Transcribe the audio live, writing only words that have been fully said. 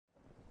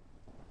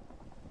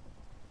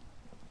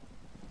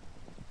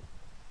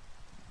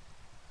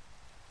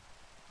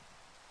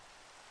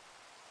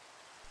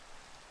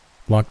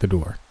Lock the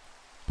Door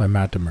by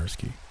Matt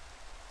Demersky.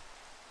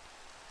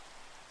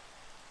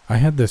 I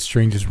had the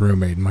strangest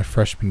roommate in my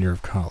freshman year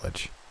of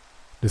college.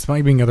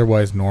 Despite being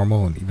otherwise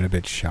normal and even a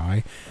bit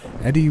shy,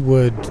 Eddie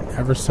would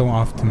ever so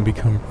often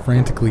become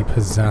frantically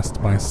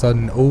possessed by a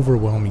sudden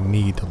overwhelming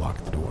need to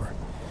lock the door.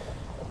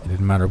 It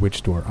didn't matter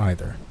which door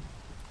either.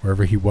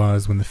 Wherever he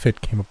was when the fit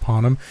came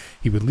upon him,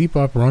 he would leap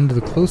up, run to the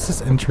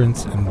closest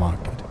entrance, and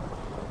lock it.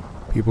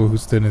 People who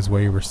stood in his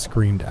way were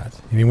screamed at.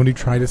 Anyone who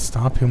tried to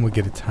stop him would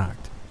get attacked.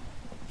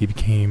 He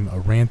became a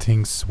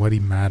ranting, sweaty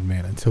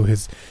madman until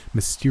his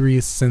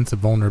mysterious sense of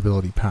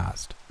vulnerability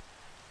passed.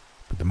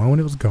 But the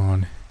moment it was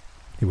gone,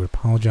 he would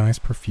apologize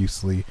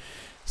profusely,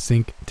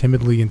 sink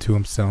timidly into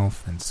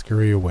himself, and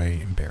scurry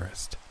away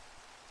embarrassed.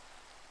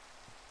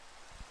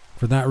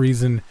 For that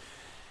reason,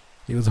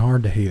 it was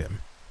hard to hate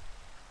him.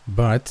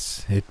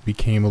 But it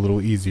became a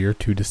little easier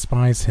to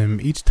despise him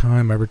each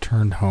time I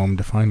returned home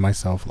to find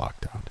myself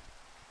locked out.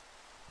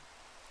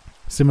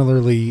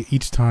 Similarly,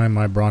 each time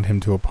I brought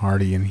him to a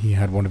party and he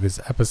had one of his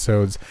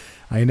episodes,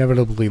 I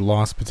inevitably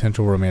lost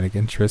potential romantic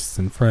interests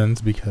and friends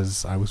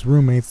because I was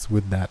roommates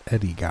with that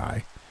Eddie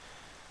guy.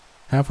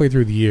 Halfway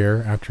through the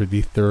year, after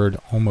the third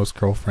almost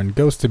girlfriend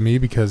ghosted me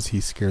because he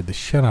scared the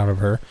shit out of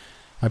her,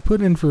 I put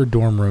in for a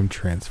dorm room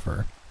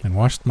transfer and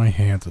washed my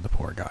hands of the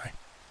poor guy.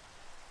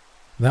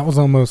 That was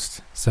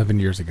almost 7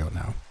 years ago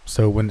now,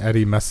 so when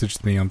Eddie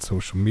messaged me on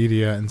social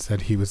media and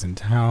said he was in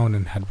town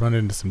and had run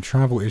into some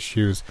travel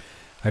issues,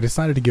 I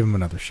decided to give him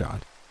another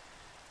shot.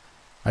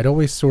 I'd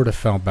always sort of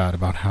felt bad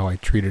about how I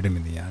treated him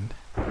in the end.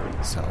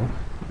 So,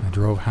 I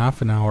drove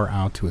half an hour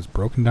out to his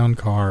broken down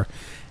car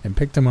and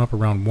picked him up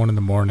around 1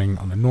 a.m.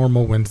 on a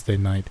normal Wednesday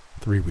night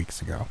 3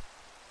 weeks ago.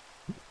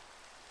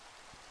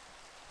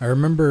 I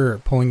remember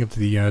pulling up to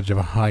the edge of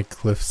a high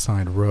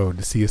cliffside road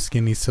to see a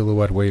skinny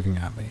silhouette waving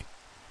at me.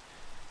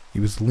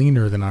 He was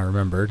leaner than I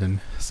remembered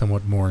and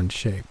somewhat more in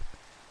shape.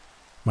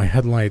 My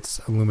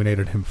headlights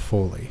illuminated him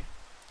fully.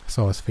 I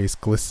saw his face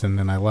glisten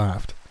and I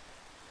laughed.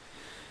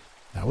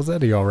 That was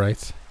Eddie, all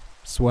right.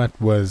 Sweat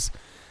was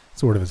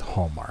sort of his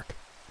hallmark.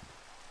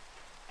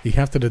 He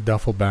hefted a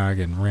duffel bag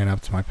and ran up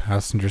to my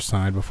passenger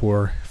side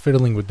before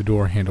fiddling with the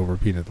door handle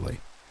repeatedly.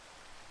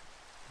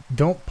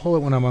 "Don't pull it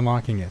when I'm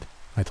unlocking it,"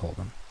 I told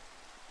him.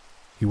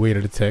 He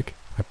waited a tick.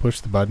 I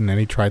pushed the button and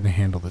he tried the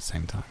handle at the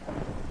same time.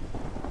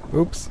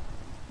 "Oops."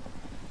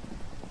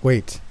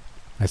 "Wait,"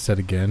 I said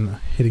again,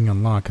 hitting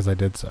unlock as I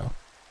did so.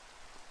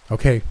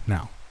 "Okay,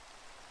 now."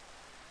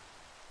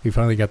 He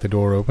finally got the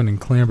door open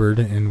and clambered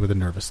in with a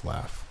nervous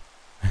laugh.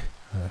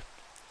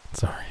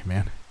 Sorry,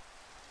 man."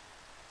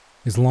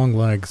 His long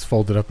legs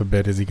folded up a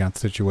bit as he got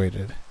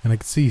situated, and I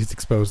could see his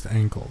exposed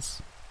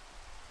ankles.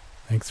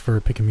 "Thanks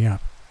for picking me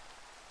up."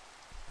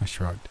 I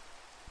shrugged.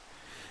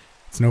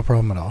 "It's no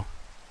problem at all.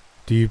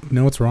 Do you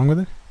know what's wrong with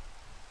it?"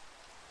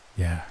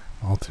 "Yeah,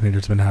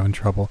 alternator's been having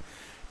trouble.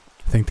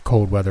 I think the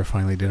cold weather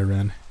finally did her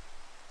in."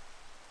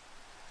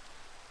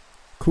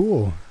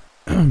 "Cool."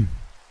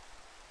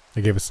 I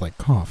gave a slight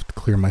cough to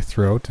clear my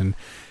throat, and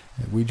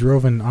we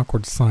drove in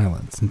awkward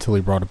silence until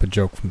he brought up a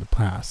joke from the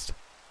past.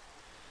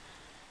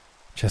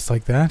 Just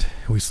like that,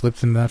 we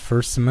slipped into that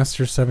first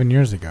semester 7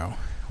 years ago,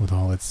 with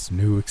all its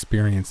new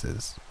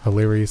experiences,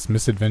 hilarious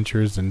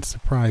misadventures, and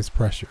surprise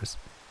pressures.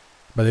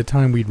 By the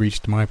time we'd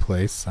reached my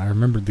place, I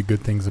remembered the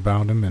good things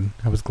about him, and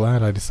I was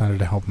glad I decided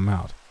to help him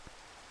out.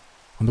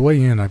 On the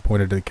way in, I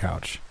pointed to the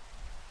couch.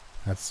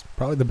 That's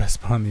probably the best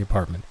spot in the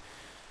apartment.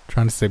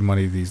 Trying to save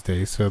money these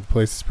days, so the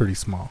place is pretty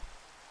small.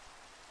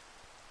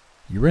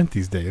 "You rent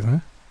these days, huh?"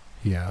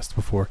 he asked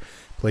before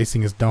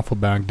placing his duffel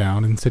bag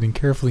down and sitting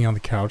carefully on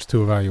the couch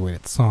to evaluate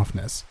its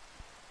softness.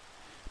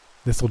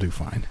 "This'll do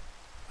fine.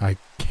 I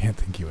can't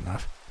thank you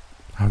enough.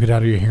 I'll get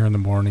out of your hair in the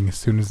morning as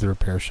soon as the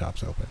repair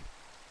shop's open."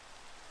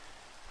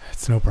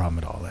 "It's no problem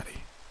at all,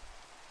 Eddie."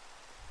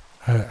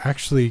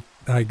 Actually,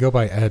 I go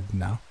by Ed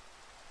now."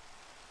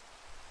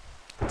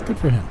 It's good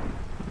for him.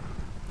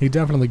 He'd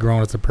definitely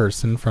grown as a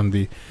person from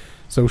the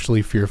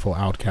socially fearful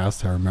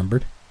outcast I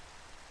remembered.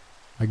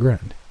 I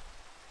grinned.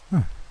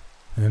 "Huh.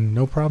 And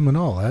no problem at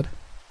all, Ed."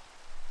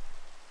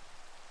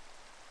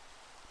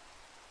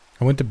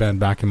 I went to bed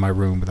back in my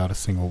room without a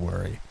single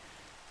worry.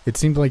 It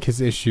seemed like his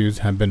issues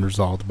had been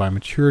resolved by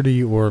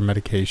maturity or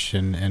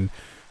medication, and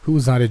who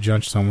was I to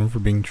judge someone for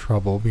being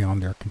trouble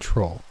beyond their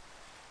control?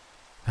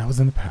 That was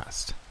in the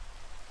past.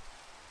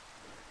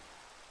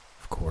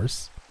 Of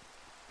course,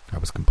 I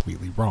was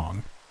completely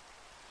wrong.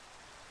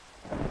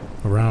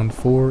 Around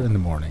 4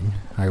 a.m,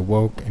 I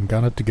woke and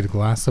got up to get a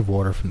glass of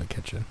water from the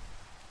kitchen.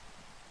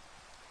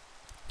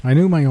 I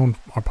knew my own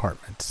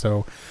apartment,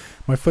 so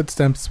my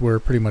footsteps were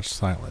pretty much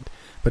silent,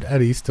 but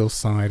Eddie still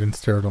sighed and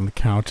stared on the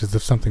couch as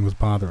if something was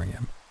bothering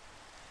him.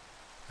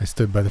 I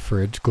stood by the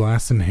fridge,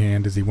 glass in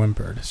hand, as he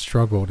whimpered,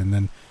 struggled, and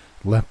then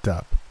leapt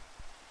up.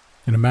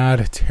 In a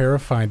mad,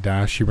 terrified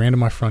dash, he ran to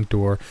my front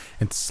door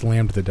and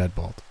slammed the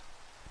deadbolt.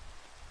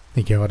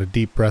 He gave out a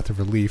deep breath of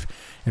relief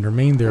and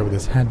remained there with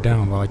his head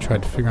down while I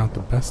tried to figure out the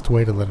best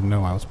way to let him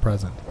know I was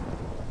present.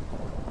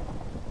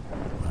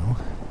 Well,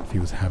 if he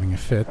was having a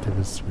fit, there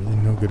was really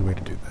no good way to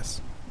do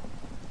this.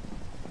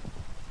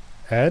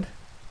 Ed?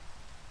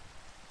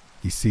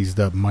 He seized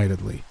up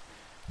mightily,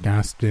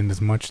 gasped in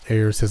as much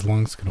air as his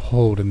lungs could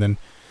hold, and then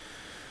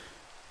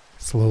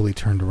slowly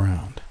turned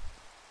around.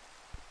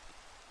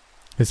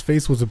 His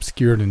face was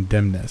obscured in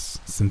dimness,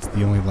 since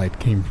the only light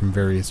came from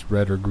various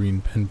red or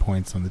green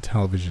pinpoints on the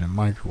television and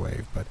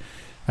microwave, but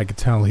I could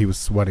tell he was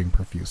sweating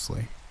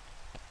profusely.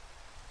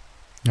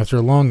 After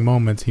a long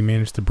moment, he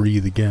managed to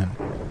breathe again.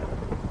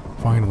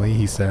 Finally,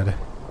 he said,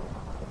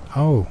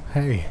 "Oh,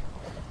 hey.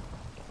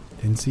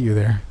 Didn't see you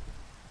there."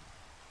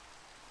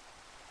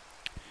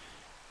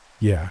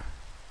 "Yeah."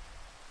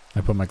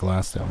 I put my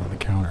glass down on the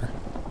counter.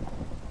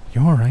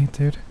 "You alright,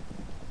 dude?"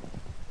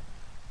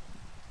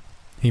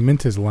 He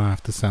meant his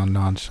laugh to sound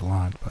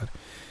nonchalant, but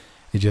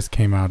it just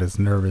came out as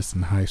nervous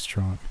and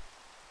high-strung.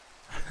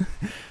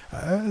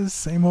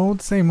 Same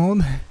old, same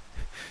old.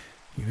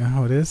 You know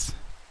how it is."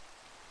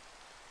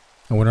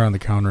 I went around the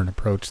counter and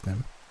approached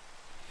him.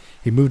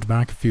 He moved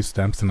back a few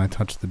steps and I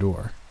touched the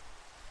door.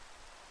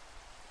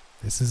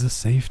 "This is a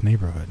safe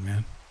neighborhood,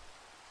 man.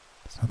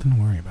 There's nothing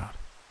to worry about."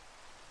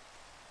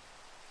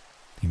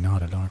 He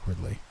nodded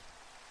awkwardly.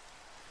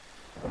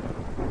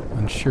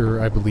 Unsure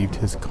I believed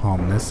his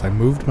calmness, I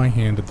moved my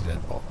hand to the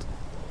deadbolt.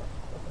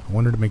 I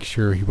wanted to make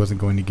sure he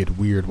wasn't going to get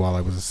weird while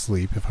I was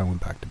asleep if I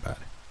went back to bed.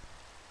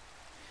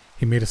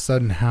 He made a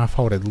sudden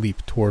half-hearted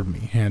leap toward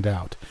me, hand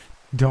out.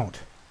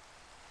 "Don't."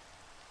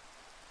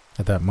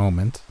 At that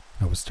moment,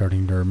 I was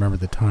starting to remember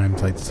the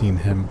times I'd seen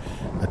him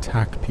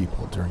attack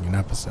people during an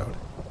episode.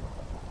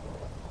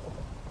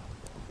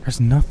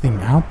 "There's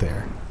nothing out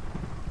there."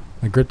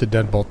 I gripped the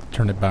deadbolt to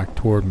turn it back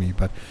toward me,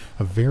 but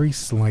a very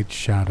slight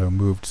shadow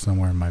moved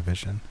somewhere in my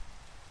vision.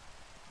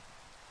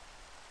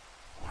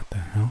 What the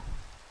hell?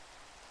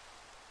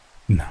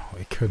 No,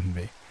 it couldn't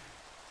be.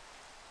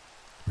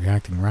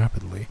 Reacting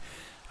rapidly,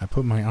 I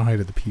put my eye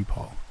to the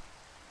peephole.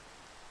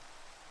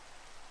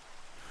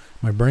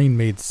 My brain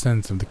made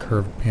sense of the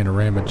curved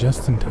panorama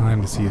just in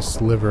time to see a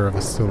sliver of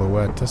a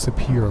silhouette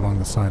disappear along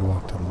the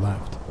sidewalk to the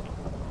left.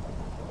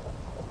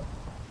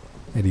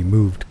 Eddie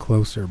moved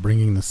closer,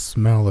 bringing the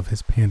smell of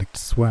his panicked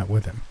sweat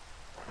with him.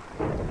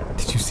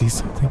 "Did you see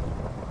something?"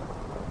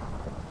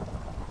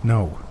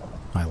 "No,"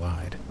 I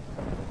lied.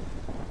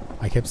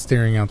 I kept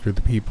staring out through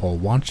the peephole,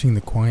 watching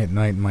the quiet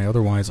night in my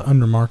otherwise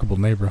unremarkable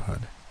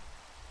neighborhood.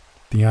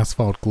 The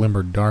asphalt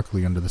glimmered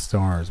darkly under the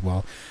stars,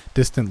 while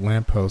distant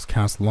lampposts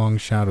cast long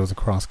shadows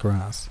across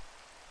grass.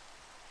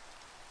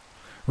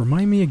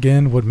 "Remind me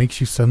again what makes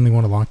you suddenly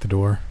want to lock the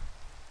door?"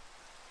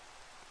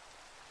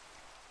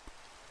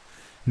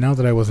 Now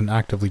that I wasn't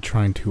actively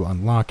trying to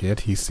unlock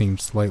it, he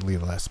seemed slightly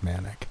less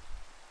manic.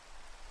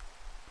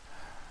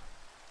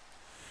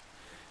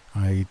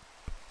 "I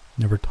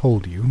never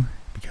told you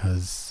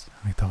because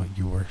I thought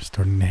you were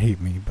starting to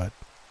hate me, but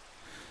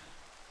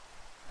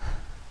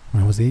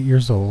when I was 8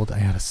 years old, I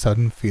had a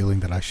sudden feeling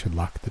that I should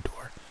lock the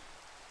door.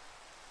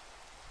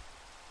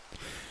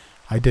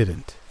 I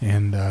didn't,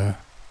 and,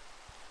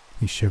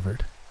 he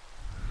shivered.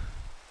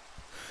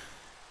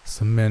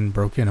 Some men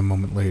broke in a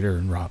moment later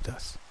and robbed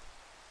us."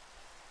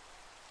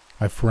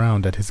 I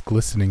frowned at his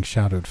glistening,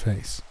 shadowed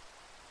face.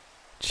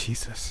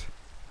 "Jesus,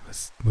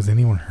 was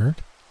anyone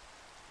hurt?"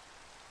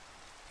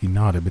 He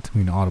nodded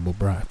between audible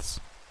breaths.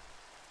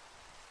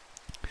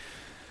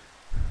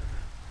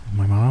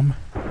 "My mom?"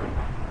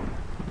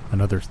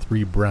 Another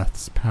 3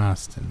 breaths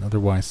passed in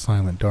otherwise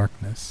silent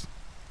darkness.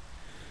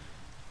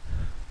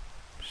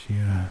 She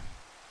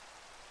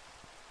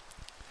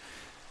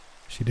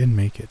didn't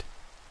make it."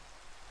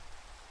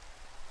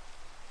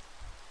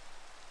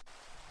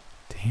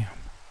 Damn.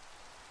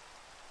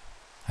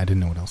 I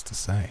didn't know what else to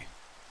say.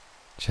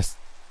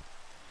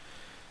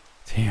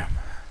 Damn.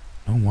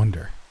 No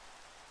wonder.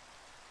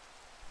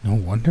 No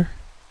wonder?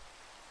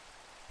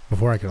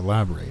 Before I could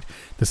elaborate,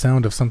 the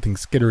sound of something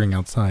skittering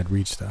outside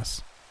reached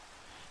us.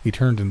 He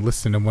turned and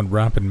listened in one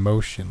rapid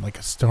motion like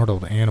a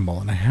startled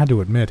animal, and I had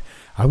to admit,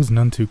 I was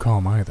none too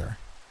calm either.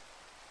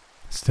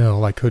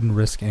 Still, I couldn't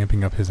risk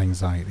amping up his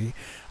anxiety.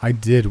 I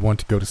did want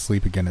to go to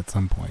sleep again at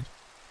some point.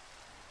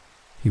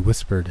 He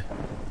whispered,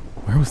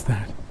 "Where was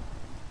that?"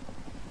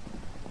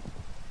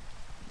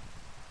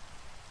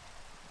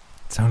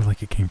 It sounded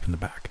like it came from the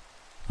back.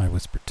 I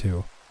whispered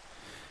too.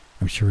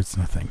 "I'm sure it's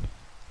nothing.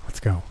 Let's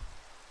go."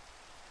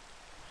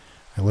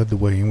 I led the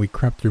way and we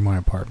crept through my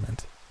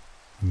apartment.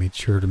 I made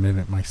sure to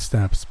mimic my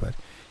steps, but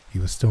he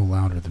was still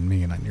louder than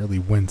me and I nearly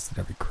winced at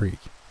every creak.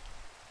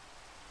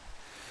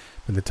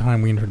 By the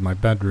time we entered my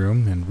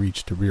bedroom and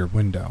reached a rear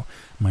window,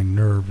 my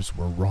nerves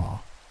were raw.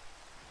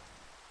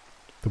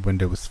 The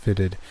window was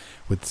fitted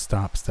with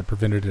stops that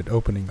prevented it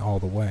opening all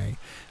the way.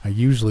 I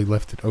usually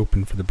left it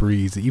open for the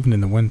breeze, even in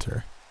the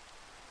winter.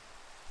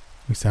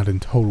 We sat in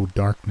total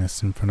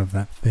darkness in front of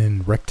that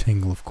thin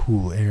rectangle of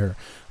cool air,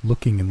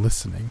 looking and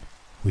listening.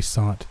 We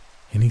sought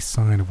any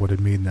sign of what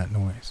had made that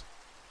noise.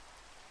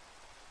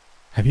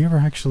 Have you ever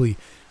actually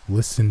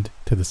listened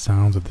to the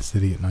sounds of the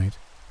city at night?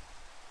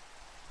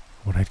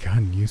 What I'd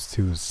gotten used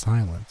to as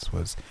silence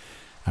was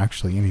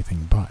actually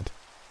anything but.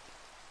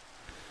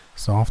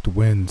 Soft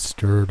wind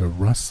stirred a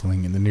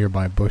rustling in the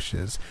nearby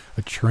bushes.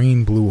 A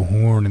train blew a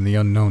horn in the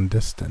unknown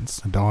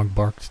distance. A dog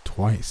barked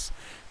twice.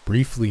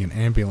 Briefly, an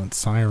ambulance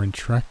siren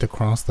trekked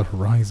across the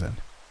horizon.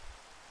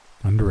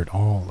 Under it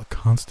all, a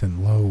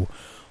constant low,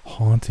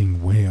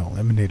 haunting wail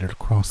emanated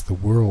across the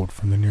world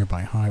from the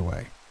nearby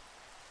highway.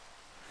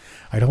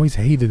 I'd always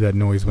hated that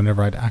noise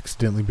whenever I'd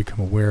accidentally become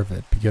aware of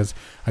it, because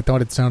I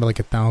thought it sounded like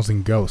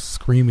 1,000 ghosts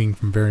screaming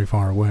from very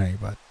far away,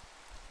 but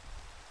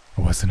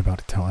I wasn't about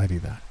to tell Eddie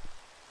that.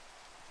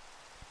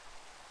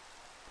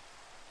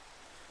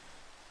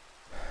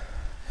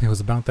 It was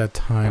about that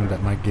time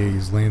that my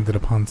gaze landed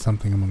upon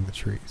something among the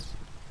trees.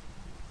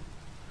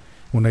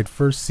 When I'd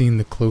first seen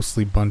the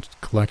closely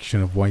bunched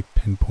collection of white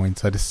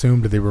pinpoints, I'd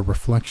assumed they were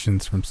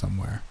reflections from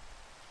somewhere.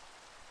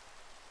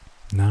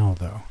 Now,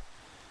 though,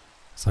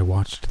 as I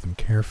watched them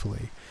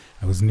carefully,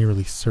 I was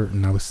nearly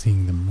certain I was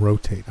seeing them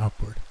rotate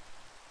upward.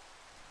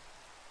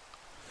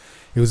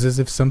 It was as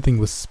if something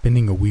was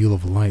spinning a wheel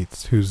of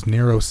lights whose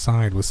narrow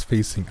side was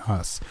facing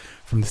us.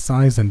 From the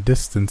size and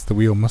distance, the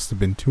wheel must have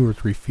been 2 or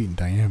 3 feet in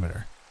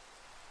diameter.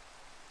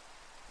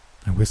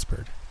 I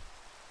whispered,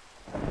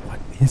 "What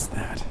is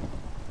that?"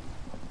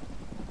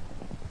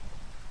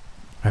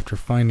 After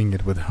finding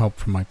it with help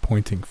from my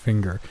pointing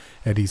finger,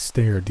 Eddie's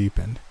stare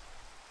deepened.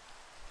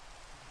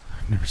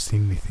 "I've never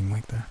seen anything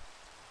like that.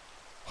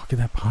 What could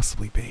that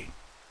possibly be?"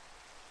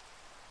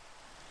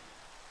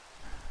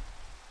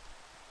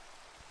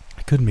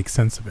 I couldn't make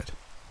sense of it.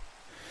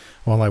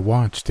 While I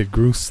watched, it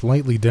grew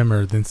slightly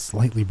dimmer, then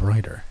slightly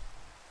brighter.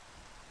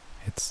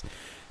 It's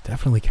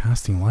definitely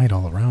casting light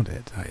all around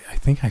it. I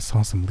think I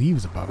saw some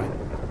leaves above it.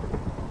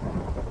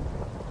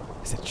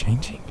 Is it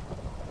changing?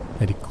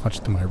 Eddie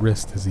clutched to my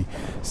wrist as he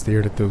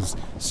stared at those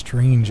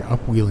strange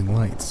upwheeling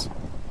lights.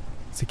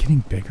 Is it getting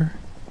bigger?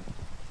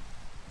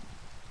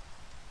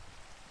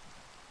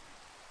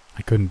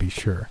 I couldn't be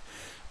sure,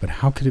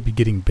 but how could it be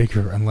getting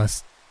bigger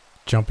unless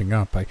jumping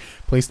up? I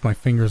placed my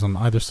fingers on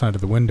either side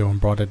of the window and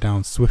brought it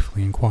down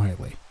swiftly and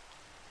quietly.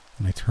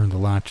 And I turned the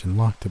latch and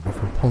locked it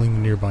before pulling the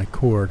nearby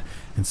cord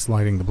and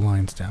sliding the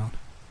blinds down.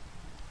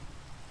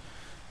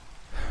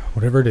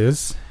 Whatever it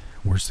is,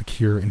 we're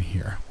secure in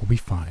here. We'll be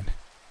fine.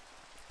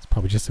 It's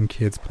probably just some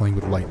kids playing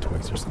with light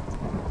toys or something.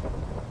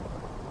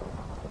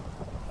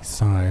 He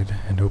sighed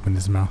and opened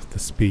his mouth to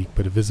speak,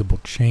 but a visible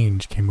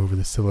change came over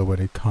the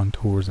silhouetted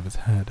contours of his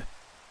head.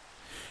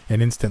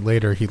 An instant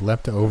later, he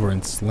leapt over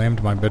and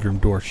slammed my bedroom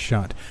door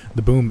shut.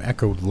 The boom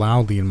echoed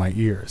loudly in my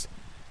ears.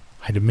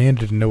 I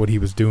demanded to know what he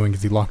was doing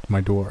as he locked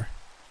my door.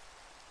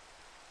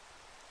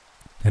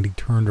 And he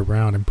turned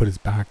around and put his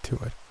back to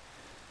it.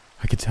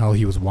 I could tell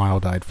he was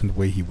wild-eyed from the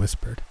way he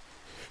whispered,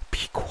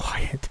 "Be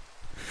quiet.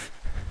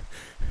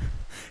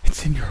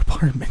 It's in your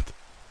apartment."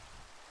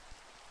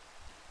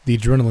 The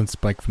adrenaline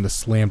spike from the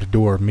slammed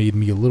door made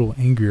me a little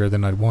angrier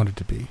than I'd wanted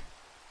to be.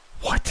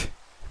 "What?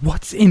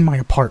 What's in my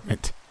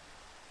apartment?"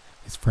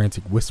 His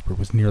frantic whisper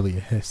was nearly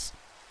a hiss.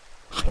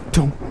 "I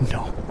don't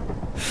know.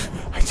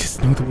 I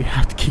just know that we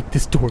have to keep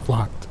this door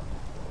locked."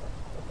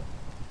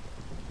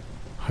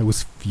 I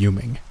was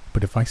fuming,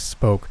 but if I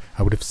spoke,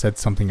 I would have said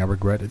something I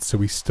regretted, so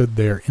we stood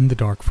there in the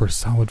dark for a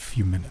solid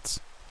few minutes.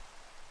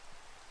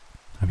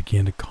 I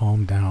began to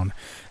calm down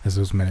as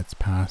those minutes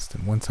passed,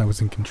 and once I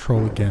was in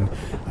control again,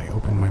 I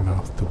opened my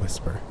mouth to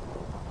whisper,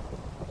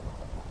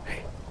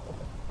 "Hey,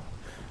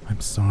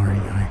 I'm sorry."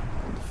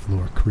 The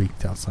floor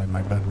creaked outside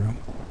my bedroom.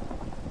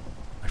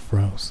 I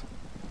froze.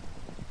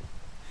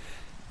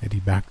 Eddie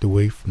backed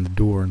away from the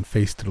door and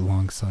faced it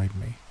alongside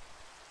me.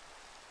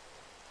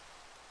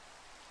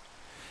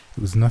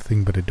 It was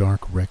nothing but a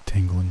dark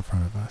rectangle in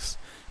front of us,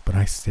 but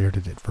I stared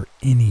at it for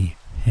any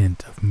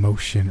hint of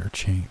motion or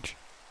change.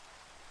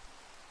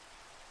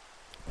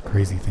 The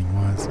crazy thing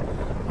was,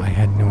 I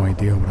had no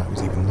idea what I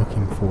was even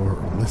looking for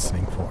or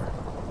listening for.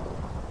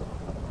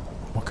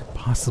 What could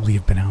possibly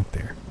have been out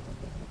there?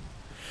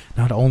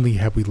 Not only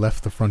had we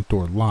left the front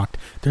door locked,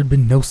 there had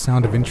been no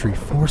sound of entry,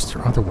 forced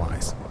or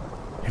otherwise.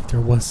 If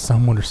there was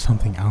someone or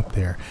something out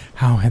there,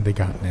 how had they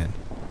gotten in?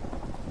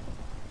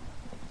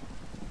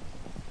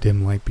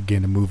 Dim light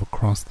began to move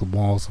across the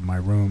walls of my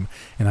room,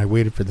 and I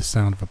waited for the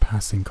sound of a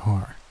passing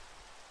car.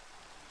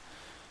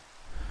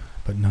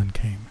 But none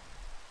came.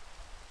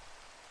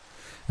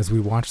 As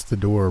we watched the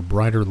door,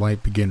 brighter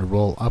light began to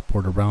roll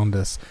upward around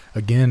us,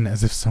 again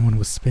as if someone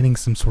was spinning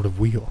some sort of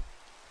wheel.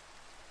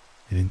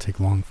 It didn't take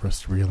long for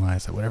us to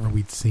realize that whatever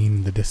we'd seen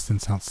in the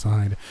distance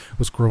outside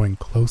was growing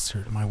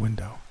closer to my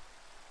window.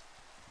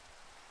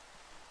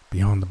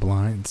 Beyond the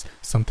blinds,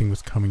 something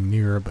was coming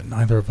nearer, but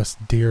neither of us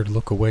dared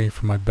look away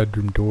from my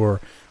bedroom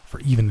door for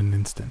even an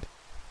instant.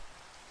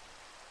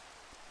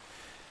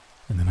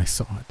 And then I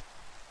saw it.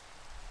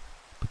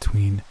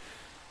 Between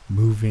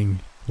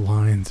moving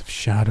lines of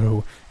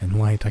shadow and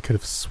light, I could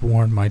have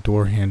sworn my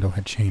door handle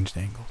had changed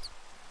angles.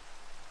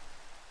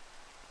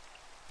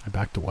 I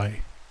backed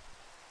away.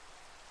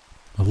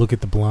 A look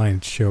at the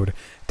blinds showed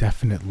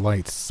definite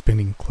lights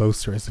spinning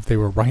closer, as if they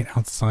were right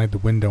outside the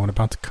window and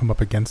about to come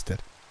up against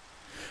it.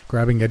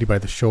 Grabbing Eddie by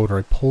the shoulder,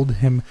 I pulled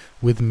him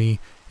with me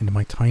into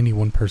my tiny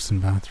one-person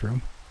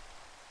bathroom.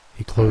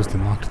 He closed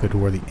and locked the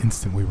door the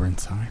instant we were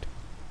inside.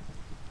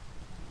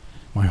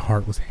 My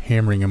heart was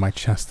hammering in my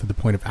chest to the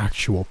point of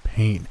actual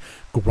pain.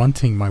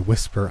 Grunting my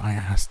whisper, I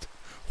asked,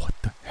 "What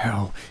the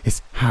hell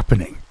is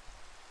happening?"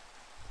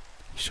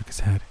 He shook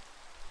his head.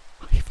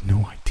 "I have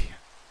no idea."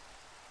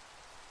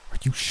 "Are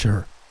you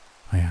sure?"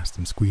 I asked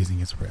him, squeezing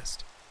his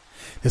wrist.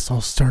 "This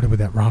all started with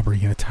that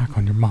robbery and attack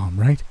on your mom,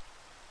 right?"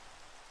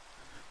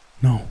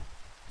 "No,"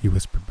 he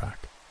whispered back.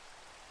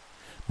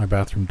 My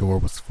bathroom door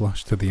was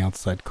flush to the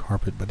outside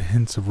carpet, but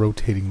hints of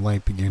rotating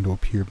light began to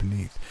appear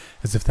beneath,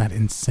 as if that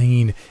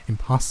insane,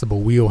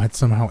 impossible wheel had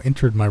somehow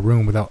entered my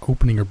room without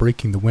opening or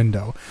breaking the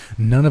window.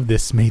 None of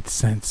this made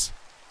sense.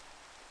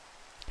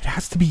 "It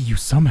has to be you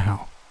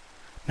somehow."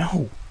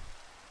 "No,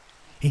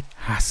 it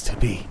has to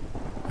be."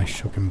 I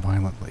shook him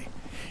violently.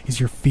 "Is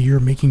your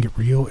fear making it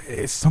real?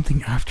 Is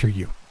something after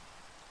you?"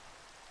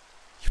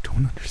 "You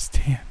don't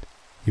understand,"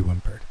 he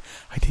whimpered.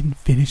 "I didn't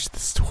finish the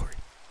story.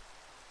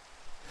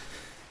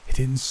 It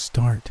didn't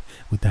start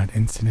with that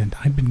incident.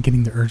 I'd been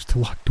getting the urge to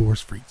lock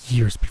doors for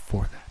years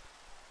before that.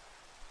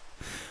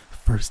 The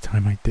first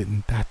time I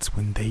didn't, that's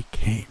when they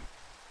came."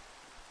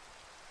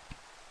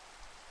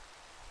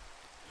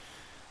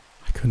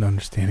 I couldn't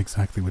understand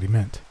exactly what he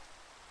meant.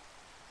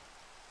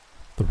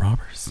 "The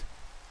robbers?"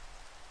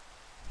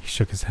 He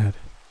shook his head.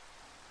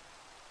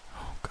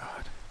 "Oh,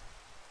 God.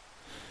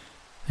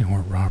 They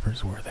weren't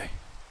robbers, were they?"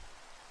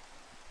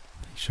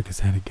 He shook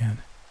his head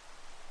again.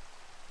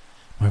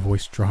 My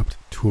voice dropped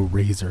to a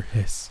razor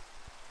hiss.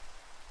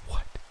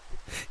 "What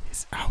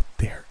is out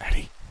there,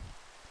 Eddie?"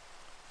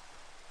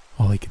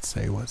 All he could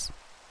say was,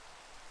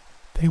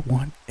 "They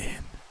want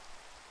in."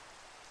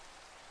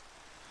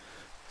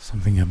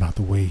 Something about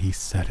the way he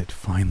said it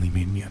finally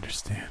made me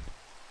understand.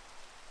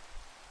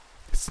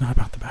 "It's not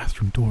about the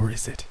bathroom door,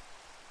 is it?"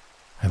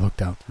 I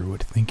looked out through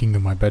it, thinking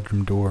of my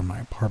bedroom door and my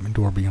apartment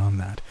door beyond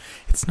that.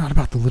 "It's not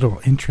about the little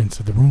entrance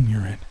of the room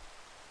you're in."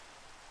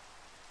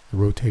 The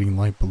rotating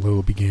light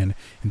below began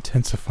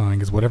intensifying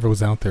as whatever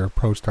was out there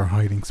approached our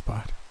hiding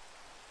spot.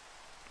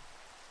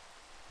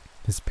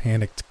 His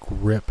panicked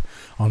grip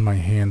on my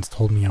hands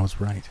told me I was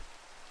right.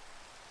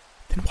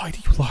 "Then why do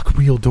you lock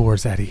real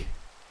doors, Eddie?"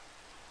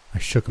 I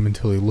shook him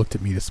until he looked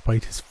at me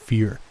despite his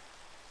fear.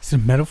 "Is it a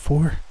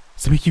metaphor?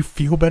 Does it make you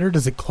feel better?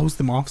 Does it close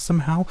them off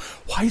somehow?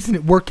 Why isn't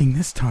it working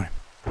this time?"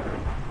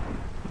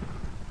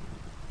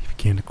 He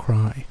began to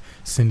cry,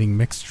 sending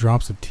mixed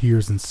drops of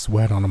tears and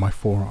sweat onto my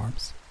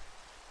forearms.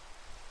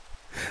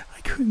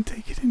 "I couldn't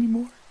take it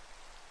anymore.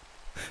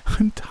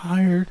 I'm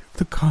tired of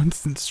the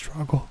constant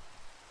struggle."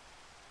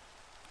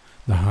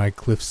 The high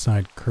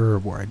cliffside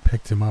curve where I'd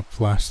picked him up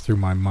flashed through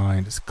my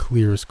mind as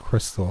clear as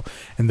crystal,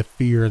 and the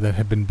fear that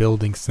had been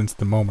building since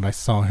the moment I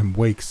saw him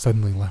wake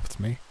suddenly left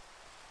me.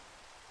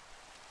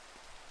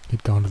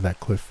 He'd gone to that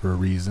cliff for a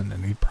reason,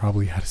 and he'd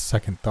probably had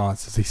second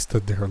thoughts as he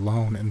stood there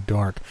alone and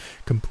dark,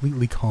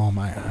 completely calm.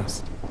 I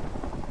asked,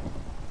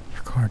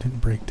 "Your car didn't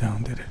break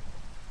down, did it?"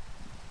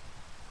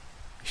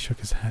 He shook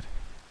his head.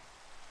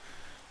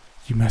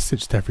 "You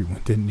messaged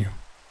everyone, didn't you?"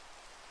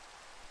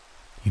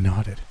 He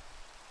nodded.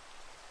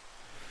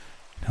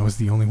 I was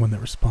the only one that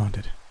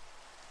responded.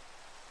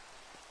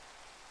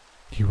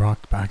 He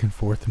rocked back and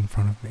forth in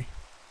front of me.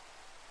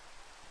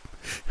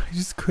 "I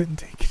just couldn't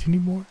take it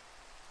anymore.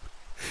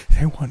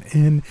 They want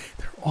in.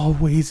 They're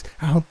always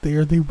out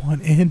there. They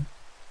want in.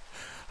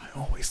 I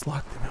always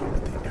lock them out,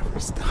 but they never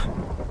stop.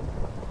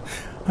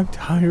 I'm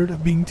tired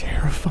of being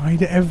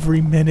terrified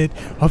every minute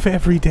of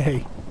every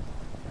day."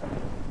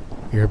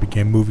 Air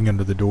began moving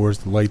under the doors.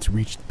 The lights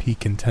reached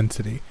peak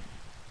intensity.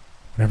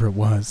 Whatever it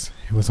was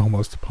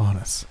almost upon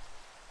us.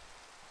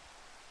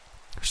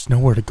 "There's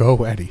nowhere to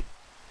go, Eddie.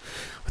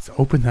 Let's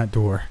open that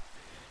door.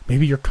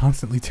 Maybe you're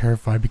constantly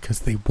terrified because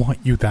they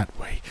want you that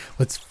way.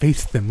 Let's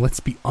face them. Let's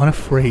be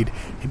unafraid.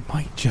 It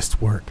might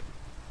just work."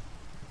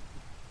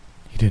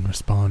 He didn't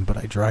respond, but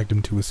I dragged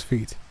him to his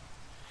feet.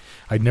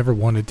 I'd never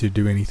wanted to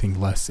do anything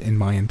less in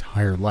my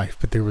entire life,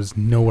 but there was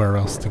nowhere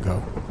else to go.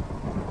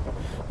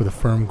 With a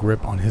firm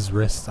grip on his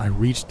wrists, I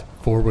reached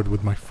forward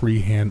with my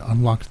free hand,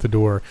 unlocked the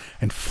door,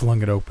 and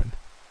flung it open.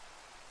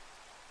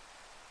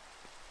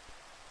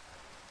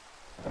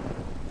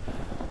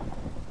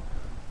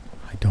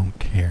 I don't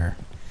care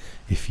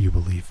if you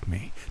believe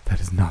me. That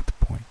is not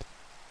the point.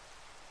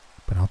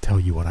 But I'll tell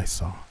you what I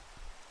saw.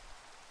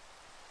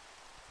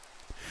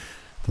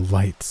 The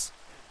lights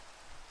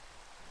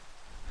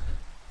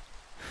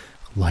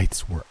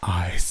were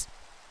eyes.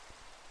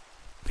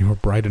 They were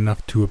bright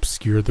enough to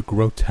obscure the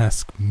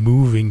grotesque,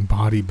 moving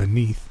body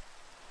beneath.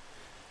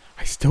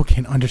 I still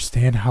can't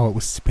understand how it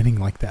was spinning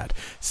like that.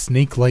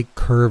 Snake-like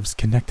curves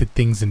connected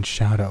things in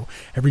shadow.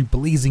 Every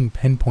blazing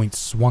pinpoint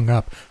swung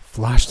up,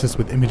 flashed us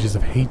with images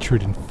of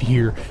hatred and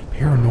fear,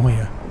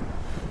 paranoia.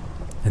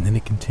 And then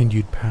it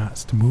continued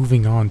past,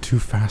 moving on too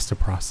fast to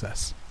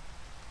process.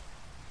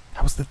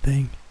 That was the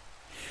thing.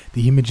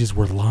 The images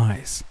were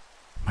lies.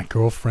 My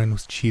girlfriend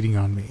was cheating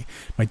on me.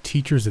 My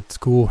teachers at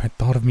school had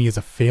thought of me as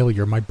a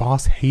failure. My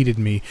boss hated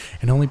me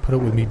and only put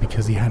up with me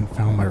because he hadn't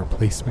found my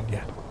replacement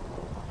yet.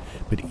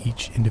 but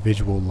each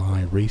individual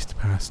lie raced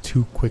past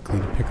too quickly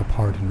to pick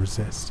apart and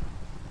resist.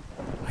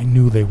 I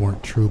knew they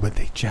weren't true, but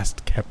they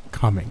just kept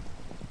coming.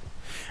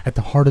 At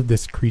the heart of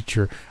this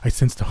creature, I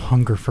sensed a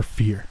hunger for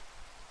fear.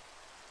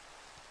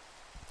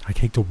 I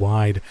kicked a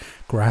wide,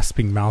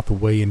 grasping mouth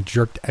away and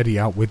jerked Eddie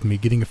out with me,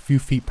 getting a few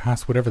feet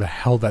past whatever the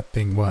hell that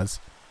thing was.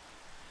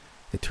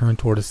 It turned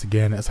toward us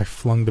again as I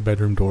flung the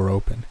bedroom door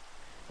open.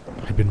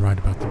 I'd been right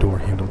about the door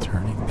handle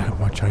turning, that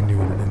much I knew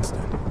in an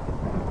instant.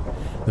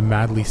 The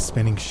madly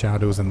spinning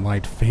shadows and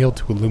light failed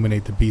to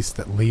illuminate the beast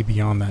that lay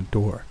beyond that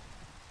door.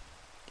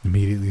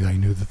 Immediately I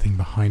knew the thing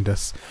behind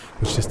us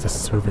was just a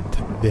servant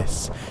to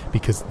this,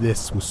 because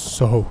this was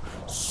so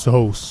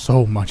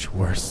much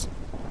worse.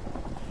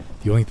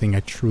 The only thing I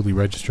truly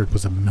registered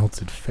was a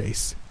melted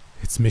face.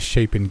 Its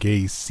misshapen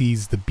gaze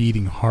seized the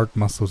beating heart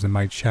muscles in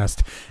my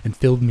chest and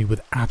filled me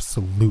with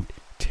absolute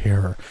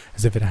terror,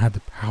 as if it had the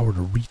power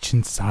to reach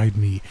inside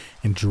me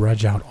and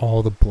dredge out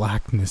all the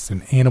blackness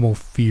and animal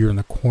fear in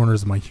the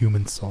corners of my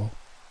human soul.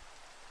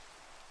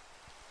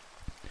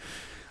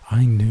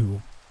 I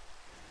knew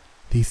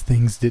these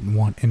things didn't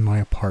want in my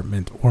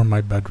apartment or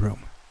my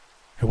bedroom.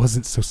 It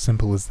wasn't so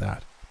simple as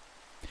that.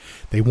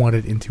 They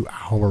wanted into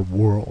our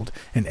world,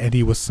 and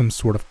Eddie was some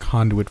sort of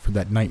conduit for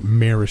that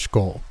nightmarish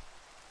goal.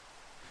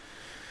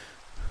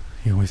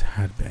 He always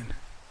had been.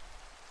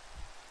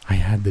 I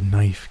had the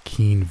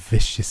knife-keen,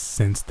 vicious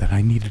sense that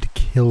I needed to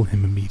kill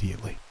him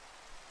immediately.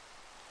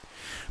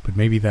 But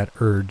maybe that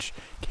urge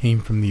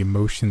came from the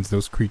emotions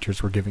those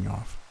creatures were giving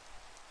off.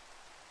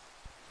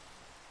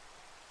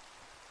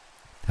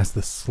 As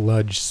the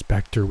sludge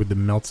specter with the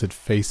melted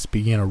face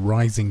began a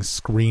rising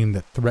scream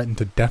that threatened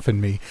to deafen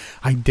me,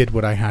 I did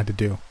what I had to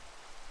do.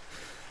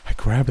 I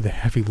grabbed the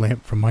heavy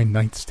lamp from my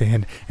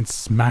nightstand and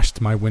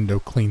smashed my window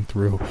clean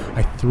through.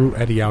 I threw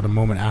Eddie out a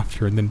moment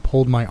after and then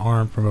pulled my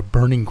arm from a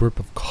burning grip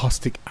of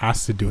caustic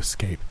acid to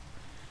escape.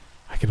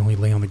 I could only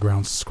lay on the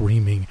ground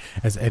screaming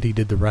as Eddie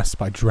did the rest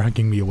by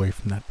dragging me away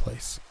from that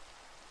place.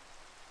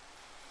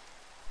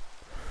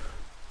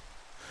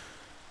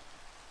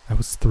 That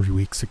was 3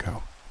 weeks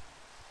ago.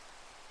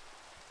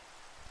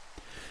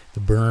 The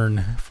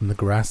burn from the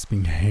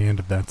grasping hand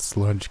of that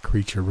sludge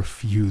creature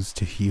refused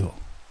to heal.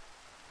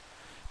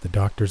 The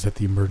doctors at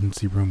the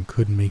emergency room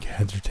couldn't make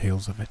heads or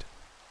tails of it.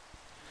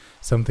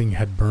 Something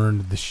had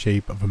burned the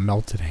shape of a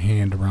melted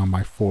hand around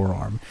my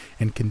forearm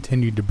and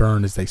continued to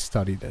burn as they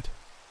studied it.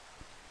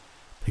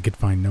 They could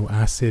find no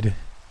acid,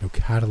 no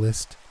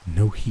catalyst,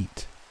 no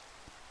heat.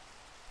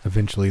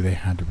 Eventually they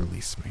had to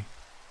release me.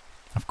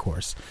 Of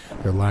course,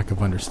 their lack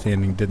of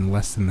understanding didn't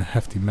lessen the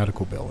hefty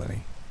medical bill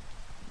any.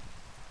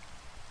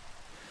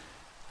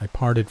 I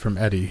parted from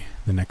Eddie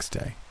the next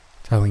day,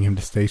 telling him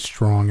to stay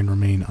strong and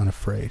remain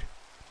unafraid.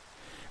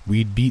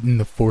 We'd beaten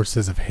the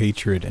forces of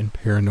hatred and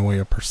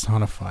paranoia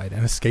personified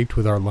and escaped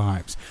with our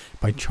lives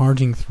by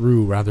charging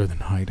through rather than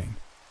hiding.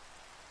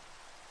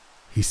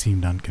 He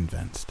seemed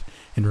unconvinced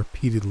and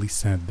repeatedly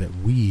said that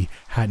we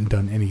hadn't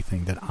done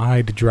anything, that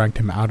I'd dragged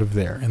him out of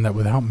there, and that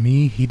without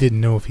me, he didn't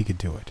know if he could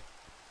do it.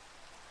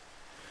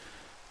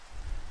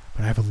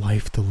 But I have a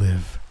life to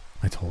live,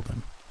 I told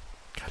him.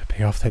 Gotta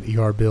pay off that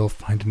ER bill,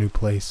 find a new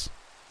place.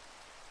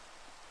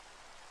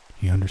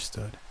 He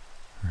understood,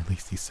 or at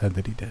least he said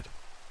that he did.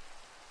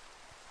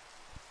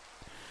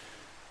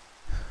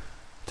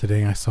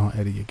 Today I saw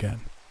Eddie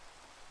again.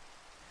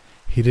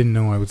 He didn't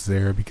know I was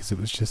there because it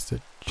was just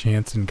a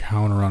chance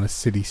encounter on a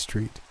city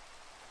street.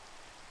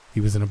 He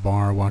was in a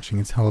bar watching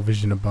a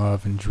television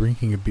above and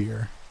drinking a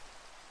beer.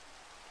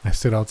 I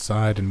stood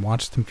outside and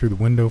watched him through the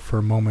window for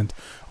a moment,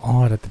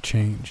 awed at the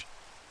change.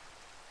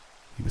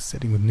 He was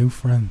sitting with new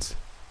friends.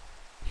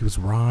 He was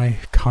wry,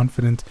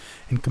 confident,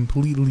 and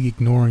completely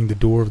ignoring the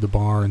door of the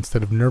bar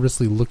instead of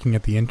nervously looking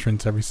at the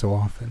entrance every so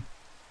often.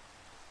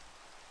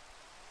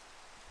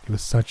 It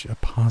was such a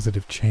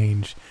positive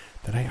change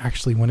that I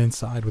actually went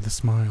inside with a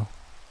smile.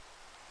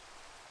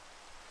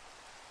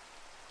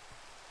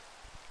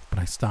 But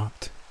I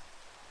stopped,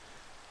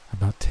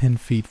 about 10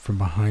 feet from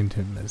behind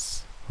him,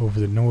 as over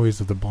the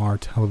noise of the bar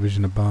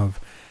television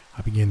above,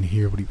 I began to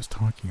hear what he was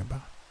talking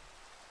about.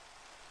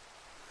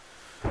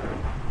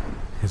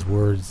 His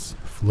words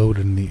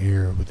floated in the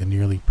air with a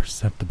nearly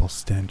perceptible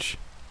stench.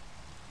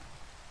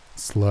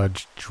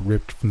 Sludge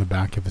dripped from the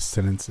back of his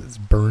sentences,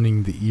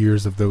 burning the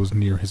ears of those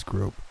near his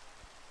group.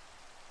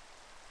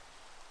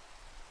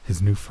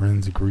 His new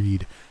friends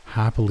agreed,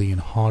 happily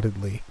and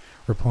haughtily,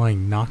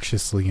 replying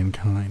noxiously in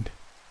kind.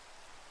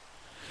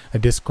 A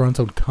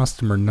disgruntled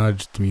customer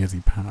nudged me as he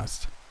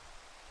passed.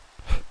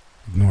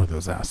 Ignore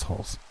those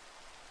assholes.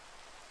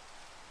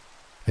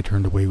 I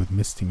turned away with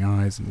misting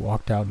eyes and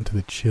walked out into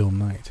the chill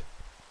night.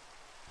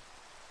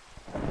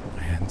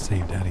 I hadn't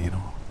saved Eddie at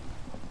all.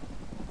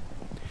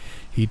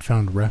 He'd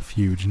found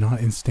refuge not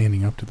in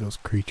standing up to those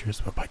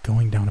creatures, but by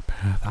going down a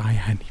path I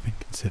hadn't even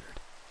considered.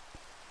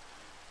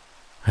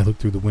 I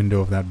looked through the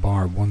window of that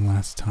bar one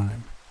last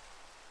time.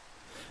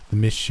 The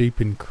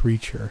misshapen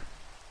creature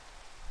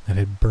that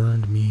had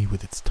burned me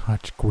with its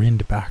touch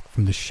grinned back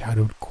from the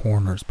shadowed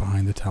corners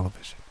behind the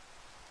television.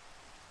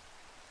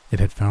 It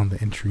had found the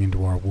entry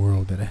into our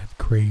world that it had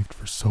craved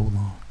for so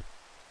long.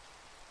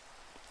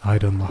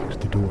 I'd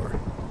unlocked the door,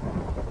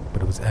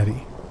 but it was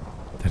Eddie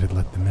that had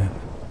let them in.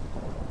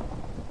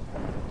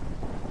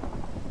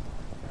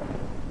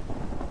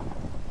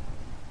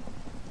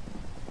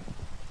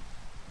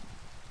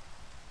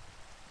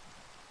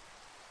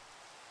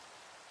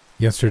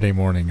 Yesterday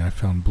morning, I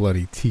found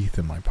bloody teeth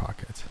in my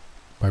pocket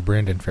by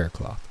Brandon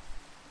Faircloth.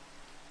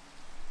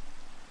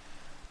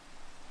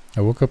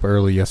 I woke up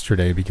early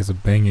yesterday because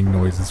of banging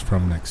noises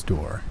from next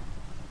door.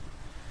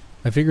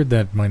 I figured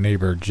that my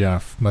neighbor,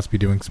 Jeff, must be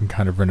doing some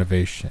kind of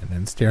renovation,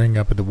 and staring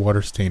up at the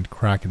water-stained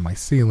crack in my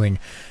ceiling,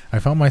 I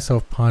found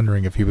myself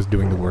pondering if he was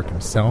doing the work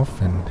himself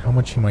and how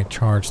much he might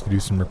charge to do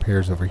some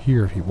repairs over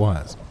here if he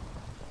was.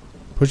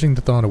 Pushing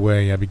the thought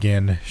away, I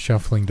began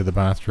shuffling to the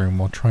bathroom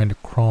while trying to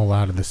crawl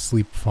out of the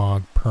sleep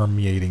fog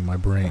permeating my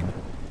brain.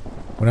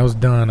 When I was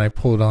done, I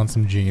pulled on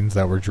some jeans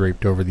that were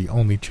draped over the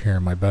only chair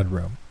in my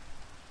bedroom.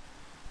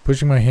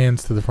 Pushing my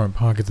hands to the front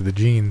pockets of the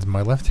jeans,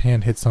 my left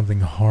hand hit something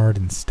hard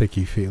and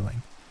sticky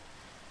feeling.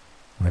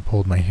 When I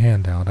pulled my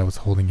hand out, I was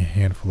holding a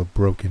handful of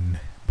broken,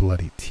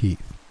 bloody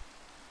teeth.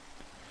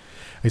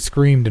 I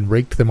screamed and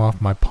raked them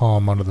off my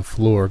palm onto the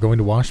floor, going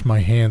to wash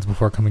my hands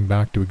before coming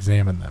back to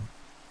examine them.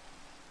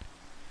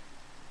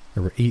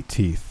 There were 8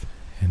 teeth,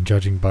 and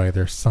judging by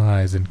their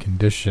size and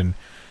condition,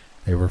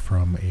 they were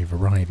from a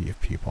variety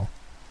of people.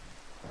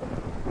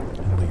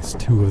 At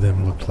least 2 of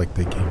them looked like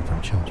they came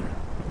from children.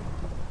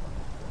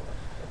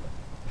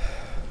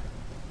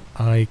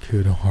 I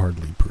could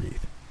hardly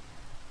breathe.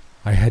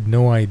 I had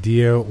no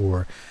idea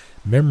or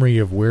memory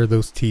of where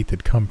those teeth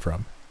had come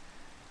from.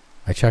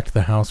 I checked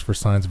the house for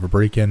signs of a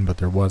break-in, but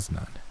there was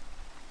none.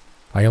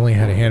 I only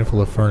had a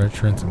handful of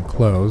furniture and some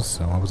clothes,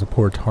 so I was a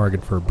poor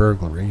target for a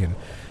burglary, and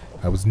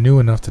I was new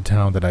enough to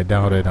town that I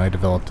doubted I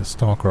developed a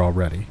stalker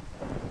already.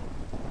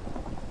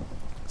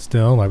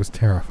 Still, I was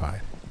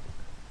terrified.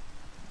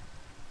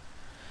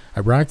 I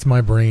racked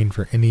my brain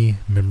for any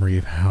memory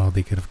of how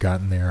they could have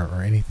gotten there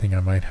or anything I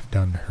might have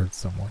done to hurt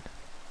someone.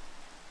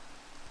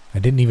 I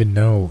didn't even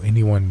know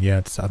anyone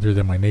yet other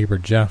than my neighbor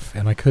Jeff,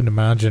 and I couldn't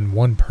imagine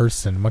one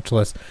person, much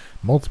less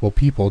multiple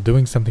people,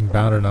 doing something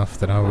bad enough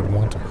that I would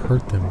want to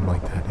hurt them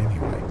like that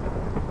anyway.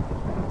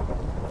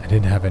 I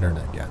didn't have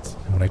internet yet,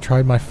 and when I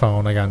tried my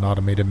phone, I got an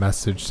automated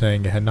message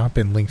saying it had not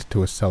been linked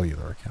to a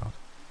cellular account.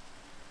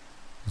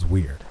 It was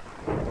weird.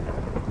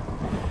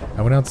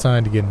 I went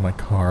outside to get in my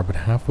car, but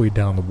halfway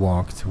down the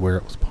walk to where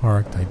it was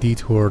parked, I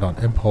detoured on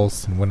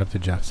impulse and went up to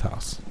Jeff's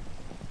house.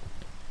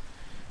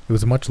 It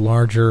was a much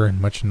larger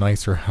and much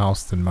nicer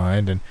house than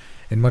mine, and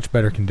in much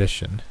better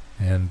condition,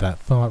 and that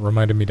thought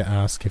reminded me to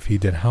ask if he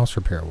did house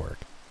repair work.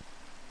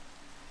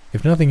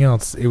 If nothing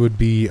else, it would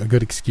be a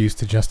good excuse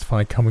to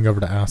justify coming over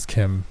to ask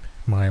him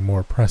my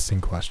more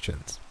pressing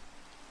questions.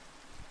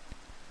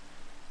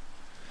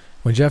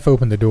 When Jeff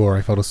opened the door,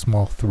 I felt a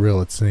small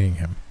thrill at seeing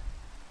him.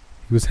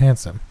 He was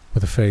handsome,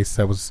 with a face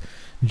that was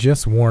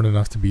just worn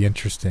enough to be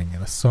interesting,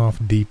 and a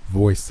soft, deep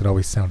voice that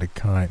always sounded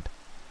kind.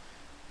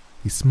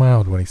 He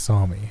smiled when he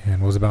saw me,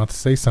 and was about to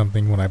say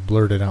something when I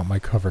blurted out my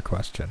cover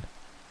question.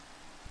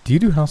 "Do you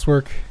do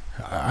housework?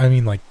 I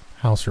mean, like,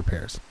 house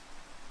repairs?"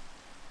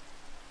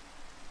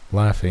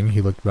 Laughing,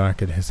 he looked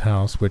back at his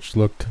house, which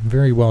looked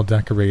very well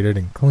decorated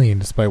and clean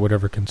despite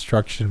whatever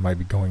construction might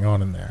be going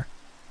on in there.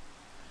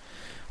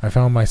 I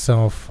found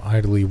myself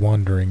idly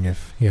wondering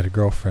if he had a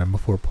girlfriend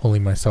before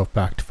pulling myself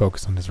back to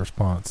focus on his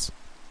response.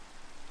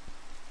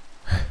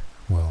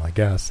 "Well, I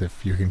guess,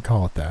 if you can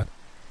call it that.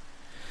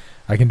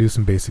 I can do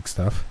some basic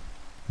stuff.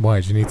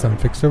 Why, did you need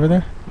something fixed over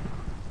there?"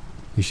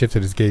 He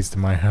shifted his gaze to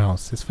my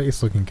house, his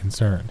face looking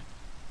concerned.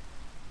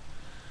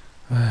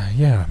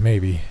 Yeah,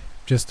 maybe.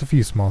 Just a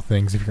few small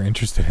things if you're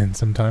interested in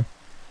sometime.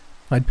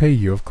 I'd pay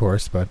you, of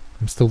course, but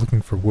I'm still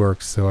looking for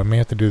work, so I may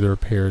have to do the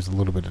repairs a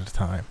little bit at a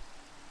time."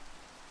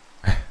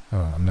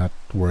 "Oh, I'm not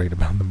worried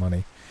about the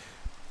money.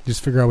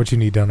 Just figure out what you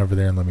need done over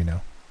there and let me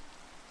know."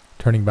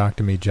 Turning back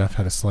to me, Jeff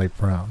had a slight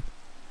frown.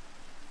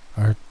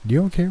 "Are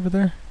you okay over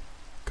there?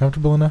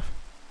 Comfortable enough?"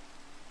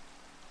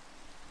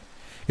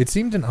 It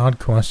seemed an odd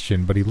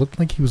question, but he looked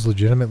like he was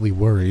legitimately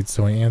worried,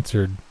 so I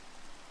answered,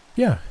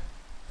 "Yeah,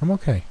 I'm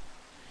okay.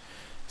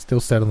 Still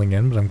settling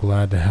in, but I'm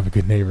glad to have a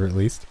good neighbor at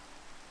least."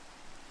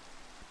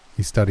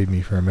 He studied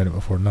me for a minute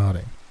before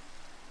nodding.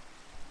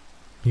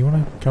 "You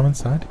want to come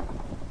inside?"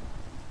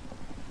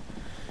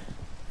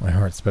 My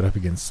heart sped up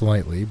again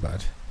slightly,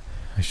 but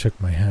I shook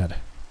my head.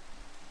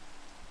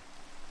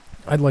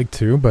 "I'd like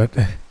to, but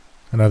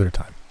another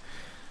time.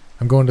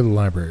 I'm going to the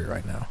library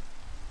right now."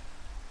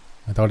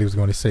 I thought he was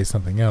going to say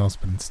something else,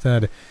 but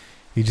instead,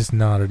 he just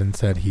nodded and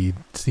said he'd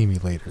see me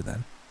later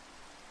then.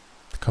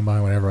 To come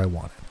by whenever I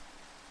wanted.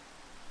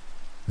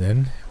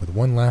 Then, with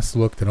one last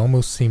look that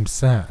almost seemed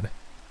sad,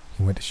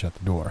 he went to shut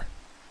the door.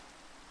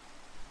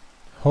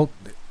 Hold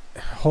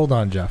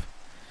on, Jeff.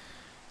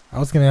 I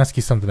was going to ask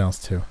you something else,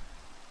 too."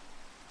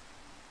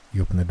 He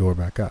opened the door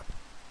back up.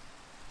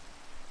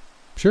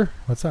 "Sure,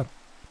 what's up?"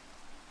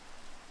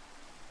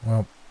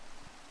 "Well,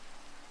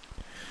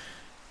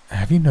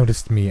 have you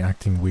noticed me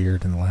acting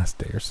weird in the last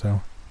day or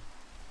so?"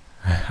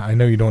 I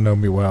know you don't know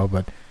me well,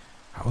 but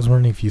I was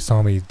wondering if you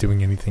saw me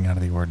doing anything out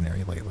of the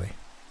ordinary lately.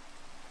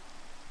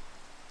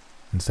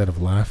 Instead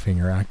of laughing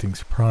or acting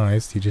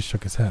surprised, he just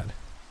shook his head.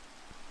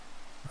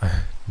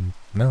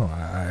 No,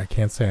 I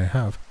can't say I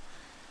have.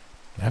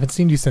 I haven't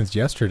seen you since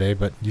yesterday,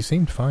 but you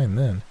seemed fine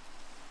then.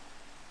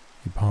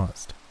 He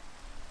paused.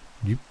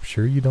 You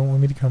sure you don't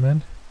want me to come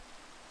in?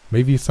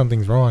 Maybe if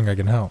something's wrong, I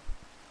can help.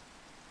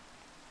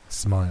 I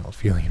smiled,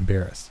 feeling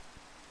embarrassed.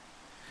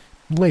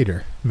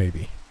 Later,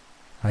 maybe.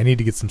 I need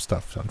to get some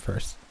stuff done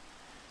first.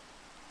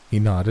 He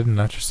nodded, and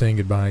after saying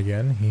goodbye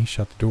again, he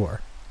shut the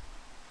door.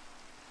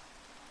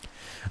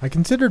 I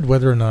considered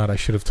whether or not I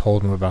should have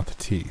told him about the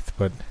teeth,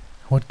 but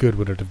what good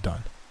would it have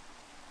done?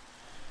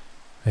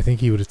 I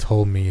think he would have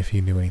told me if he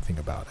knew anything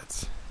about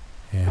it.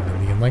 And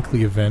in the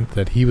unlikely event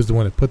that he was the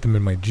one that put them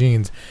in my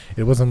jeans,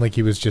 it wasn't like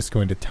he was just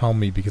going to tell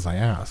me because I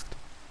asked.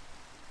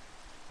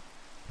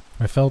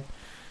 I felt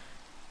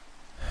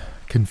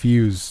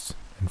confused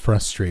and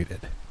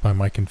frustrated by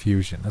my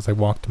confusion as I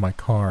walked to my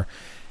car,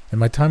 and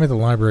my time at the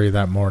library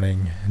that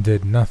morning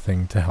did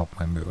nothing to help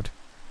my mood.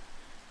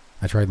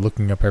 I tried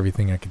looking up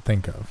everything I could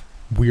think of.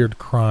 Weird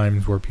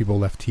crimes where people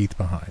left teeth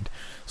behind.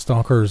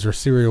 Stalkers or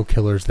serial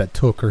killers that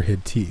took or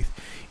hid teeth.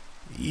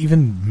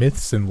 Even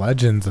myths and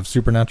legends of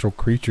supernatural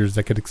creatures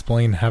that could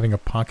explain having a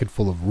pocket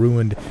full of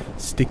ruined,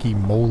 sticky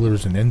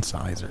molars and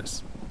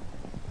incisors.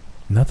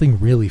 Nothing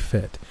really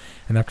fit,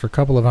 and after a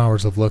couple of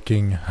hours of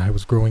looking, I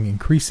was growing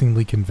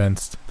increasingly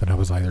convinced that I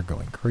was either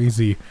going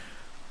crazy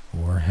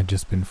or had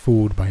just been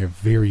fooled by a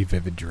very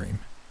vivid dream.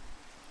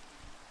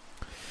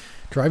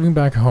 Driving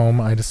back home,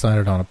 I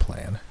decided on a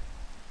plan.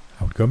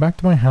 I would go back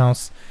to my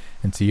house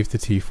and see if the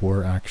teeth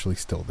were actually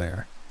still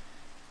there.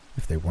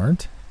 If they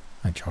weren't,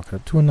 I'd chalk it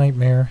up to a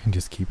nightmare and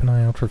just keep an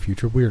eye out for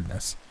future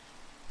weirdness.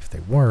 If they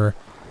were,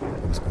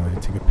 I was going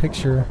to take a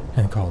picture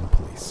and call the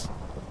police.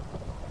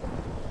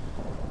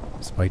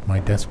 Despite my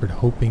desperate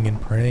hoping and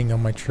praying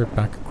on my trip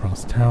back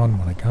across town,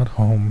 when I got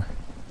home,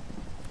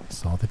 I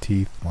saw the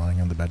teeth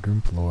lying on the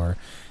bedroom floor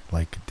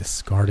like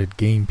discarded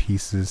game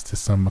pieces to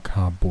some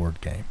macabre board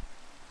game.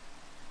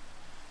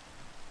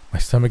 My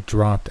stomach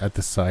dropped at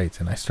the sight,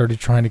 and I started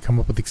trying to come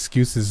up with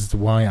excuses as to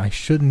why I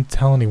shouldn't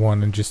tell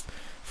anyone and just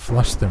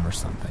flush them or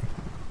something.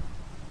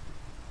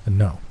 And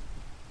no.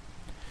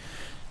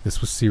 This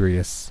was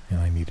serious, and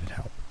I needed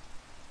help.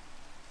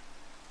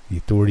 The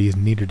authorities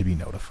needed to be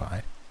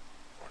notified.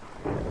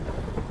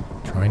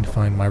 Trying to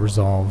find my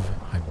resolve,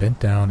 I bent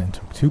down and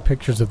took 2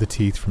 pictures of the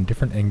teeth from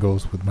different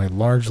angles with my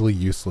largely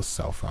useless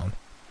cell phone.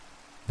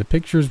 The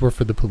pictures were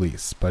for the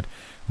police, but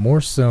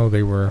more so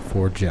they were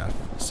for Jeff,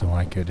 so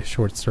I could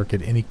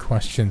short-circuit any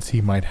questions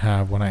he might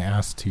have when I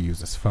asked to use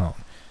his phone.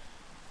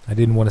 I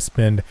didn't want to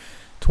spend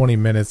 20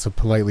 minutes of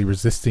politely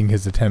resisting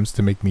his attempts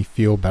to make me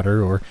feel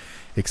better or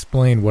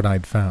explain what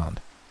I'd found.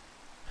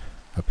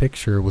 A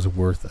picture was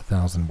worth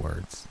 1,000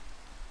 words.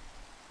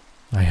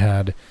 I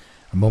had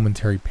a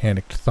momentary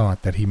panicked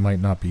thought that he might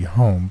not be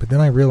home, but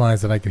then I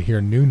realized that I could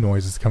hear new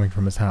noises coming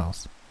from his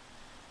house.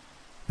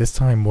 This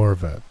time more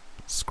of a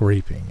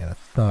scraping and a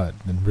thud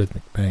and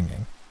rhythmic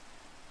banging.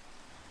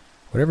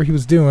 Whatever he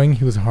was doing,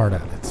 he was hard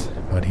at it,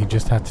 but he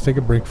just had to take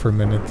a break for a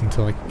minute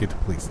until I could get the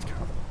police to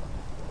come.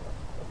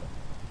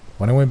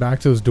 When I went back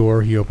to his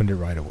door, he opened it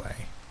right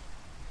away.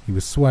 He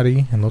was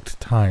sweaty and looked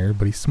tired,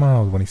 but he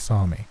smiled when he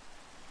saw me.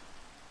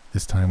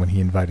 This time when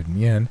he invited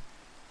me in,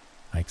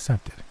 I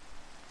accepted.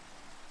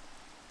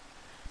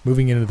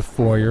 Moving into the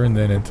foyer and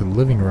then into the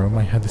living room,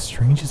 I had the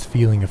strangest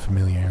feeling of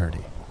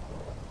familiarity.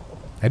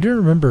 I didn't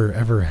remember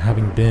ever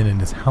having been in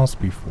his house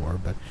before,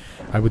 but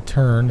I would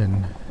turn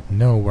and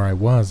know where I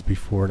was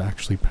before it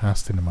actually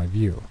passed into my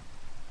view.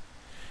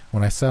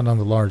 When I sat on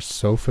the large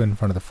sofa in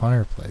front of the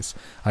fireplace,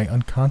 I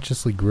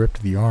unconsciously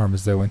gripped the arm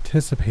as though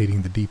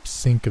anticipating the deep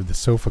sink of the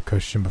sofa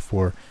cushion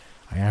before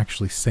I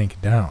actually sank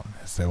down,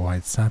 as though I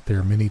had sat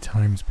there many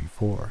times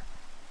before.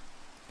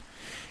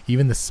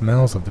 Even the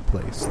smells of the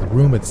place, the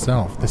room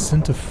itself, the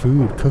scent of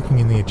food cooking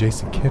in the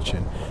adjacent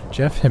kitchen,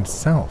 Jeff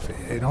himself,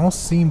 it all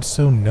seemed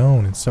so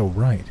known and so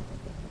right.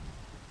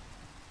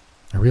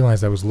 I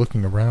realized I was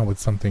looking around with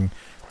something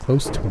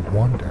close to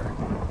wonder,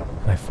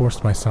 and I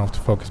forced myself to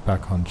focus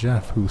back on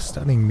Jeff, who was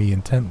studying me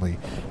intently,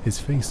 his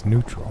face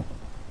neutral.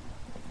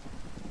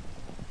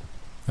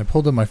 I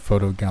pulled up my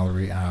photo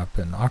gallery app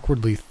and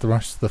awkwardly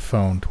thrust the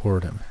phone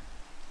toward him.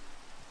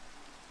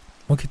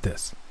 Look at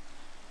this.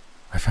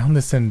 I found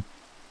this in...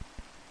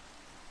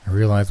 I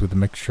realized with a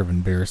mixture of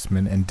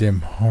embarrassment and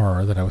dim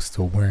horror that I was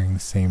still wearing the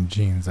same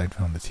jeans I'd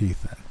found the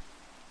teeth in.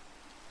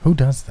 Who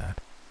does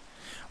that?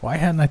 Why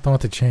hadn't I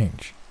thought to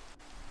change?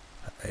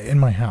 In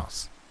my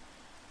house.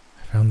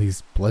 I found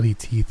these bloody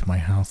teeth in my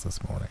house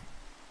this morning.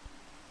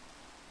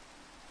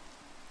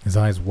 His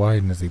eyes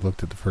widened as he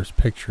looked at the first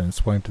picture and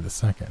swiped to the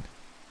second.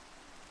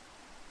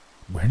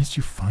 Where did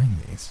you find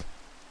these?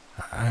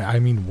 I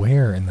mean,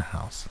 where in the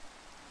house?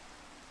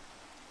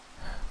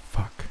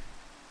 Fuck.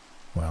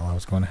 Well, I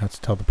was going to have to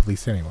tell the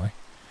police anyway.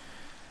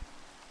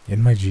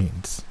 In my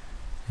jeans.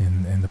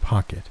 In the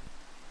pocket.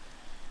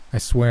 I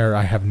swear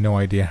I have no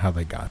idea how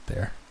they got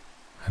there.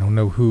 I don't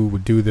know who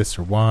would do this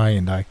or why,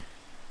 and I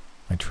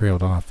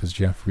trailed off as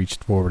Jeff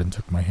reached forward and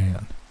took my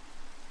hand.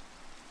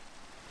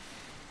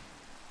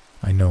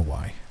 I know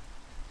why.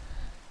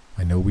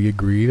 I know we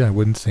agreed I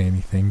wouldn't say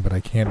anything, but I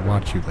can't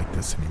watch you like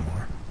this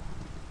anymore.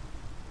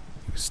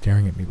 He was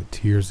staring at me with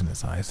tears in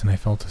his eyes, and I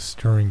felt a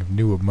stirring of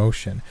new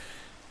emotion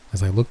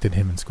as I looked at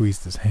him and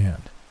squeezed his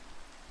hand.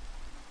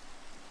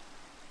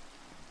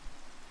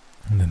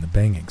 And then the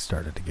banging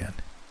started again.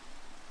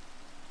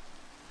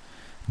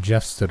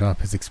 Jeff stood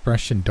up, his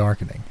expression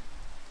darkening.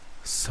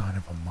 Son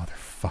of a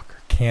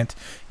motherfucker can't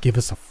give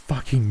us a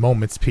fucking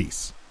moment's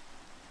peace.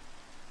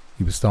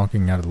 He was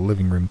stalking out of the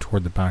living room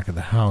toward the back of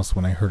the house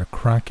when I heard a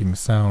cracking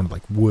sound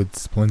like wood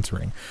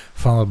splintering,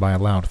 followed by a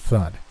loud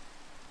thud.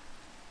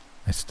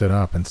 I stood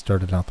up and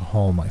started out the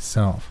hall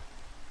myself,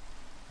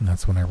 and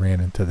that's when I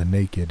ran into the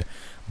naked,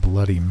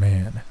 bloody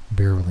man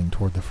barreling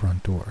toward the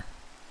front door.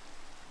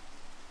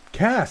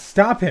 Cass,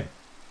 stop him!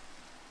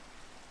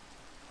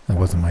 That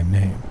wasn't my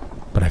name,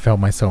 but I felt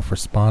myself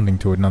responding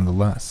to it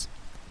nonetheless.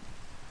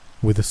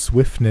 With a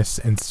swiftness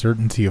and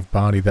certainty of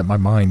body that my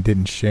mind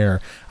didn't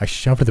share, I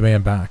shoved the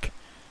man back.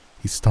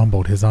 He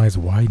stumbled, his eyes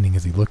widening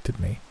as he looked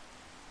at me.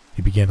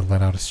 He began to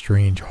let out a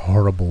strange,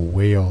 horrible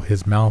wail,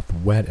 his mouth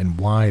wet and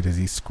wide as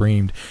he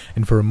screamed,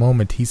 and for a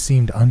moment he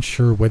seemed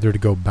unsure whether to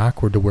go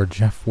backward to where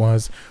Jeff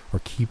was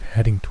or keep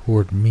heading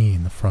toward me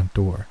in the front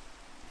door.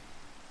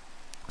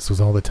 This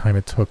was all the time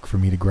it took for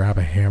me to grab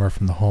a hammer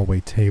from the hallway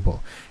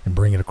table and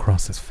bring it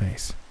across his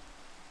face.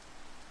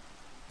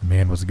 The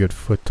man was a good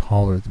foot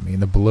taller than me,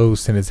 and the blow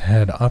sent his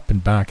head up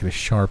and back at a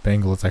sharp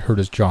angle as I heard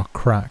his jaw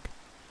crack.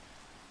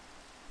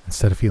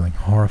 Instead of feeling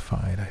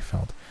horrified, I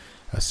felt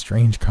a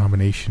strange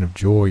combination of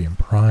joy and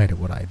pride at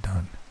what I had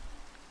done.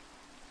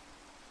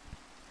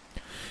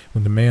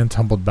 When the man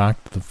tumbled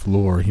back to the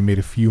floor, he made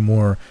a few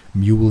more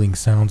mewling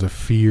sounds of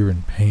fear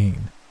and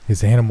pain,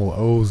 his animal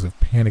oaths of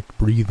panicked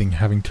breathing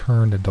having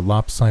turned into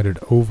lopsided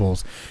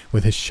ovals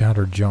with his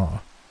shattered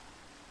jaw.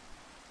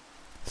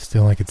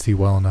 Still, I could see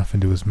well enough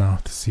into his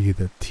mouth to see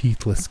the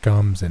teethless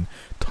gums and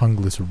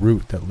tongueless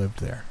root that lived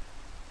there.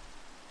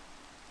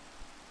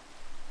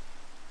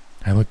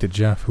 I looked at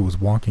Jeff, who was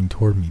walking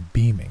toward me,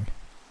 beaming.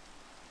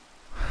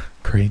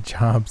 Great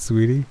job,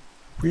 sweetie.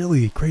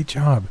 Really, great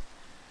job.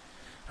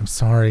 I'm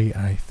sorry,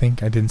 I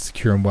think I didn't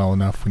secure him well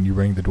enough when you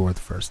rang the door the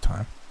first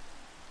time.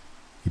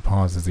 He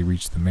paused as he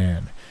reached the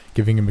man,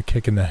 giving him a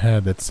kick in the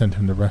head that sent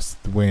him the rest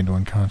of the way into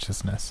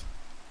unconsciousness.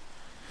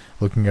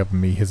 Looking up at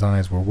me, his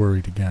eyes were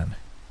worried again.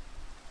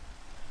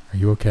 Are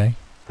you okay?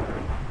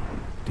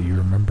 Do you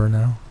remember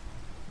now?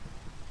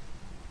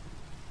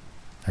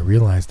 I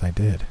realized I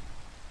did,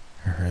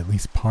 or at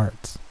least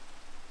parts.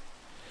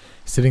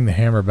 Sitting the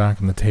hammer back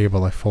on the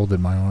table, I folded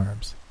my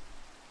arms.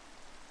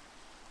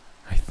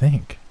 I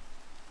think.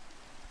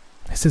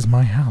 This is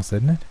my house,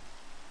 isn't it?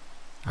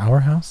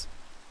 Our house?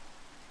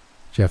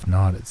 Jeff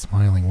nodded,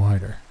 smiling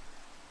wider.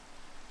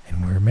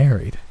 And we're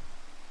married.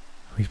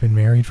 We've been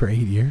married for 8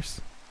 years?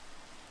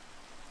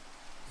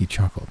 He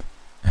chuckled.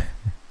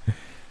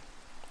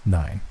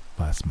 9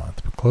 last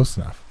month, but close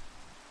enough.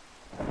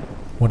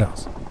 What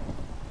else?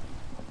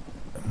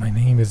 My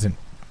name isn't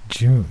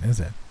June, is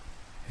it?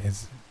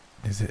 Is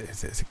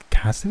it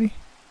Cassidy?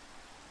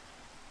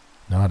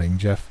 Nodding,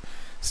 Jeff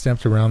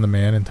stepped around the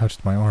man and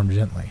touched my arm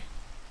gently.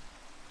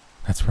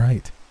 That's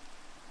right.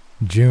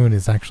 June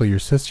is actually your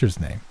sister's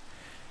name.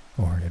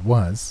 Or it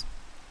was.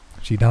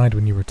 She died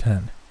when you were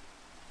 10.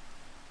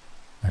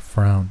 I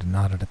frowned and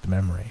nodded at the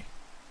memory.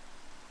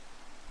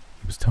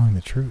 He was telling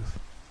the truth.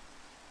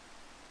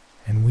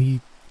 And we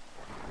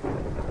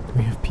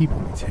have people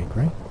we take,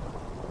 right?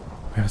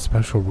 We have a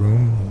special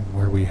room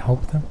where we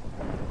help them.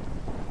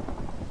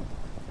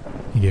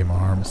 He gave my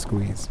arm a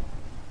squeeze.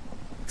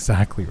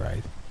 Exactly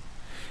right.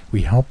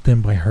 We help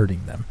them by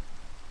hurting them.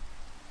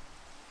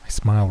 I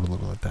smiled a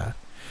little at that,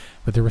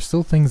 but there were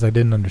still things I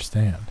didn't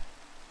understand.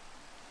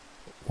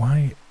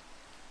 Why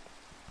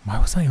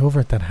was I over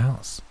at that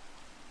house?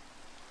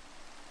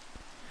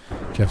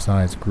 Jeff's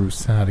eyes grew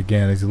sad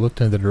again as he looked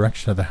in the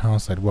direction of the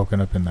house I'd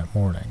woken up in that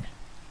morning.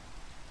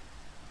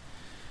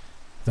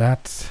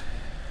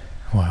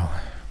 Well,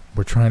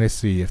 we're trying to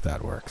see if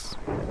that works.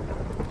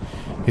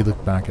 He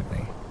looked back at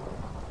me.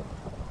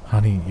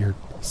 Honey, you're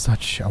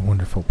such a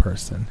wonderful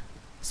person,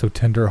 so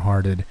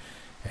tender-hearted,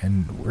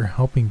 and we're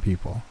helping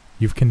people.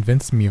 You've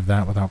convinced me of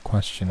that without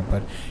question,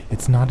 but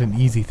it's not an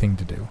easy thing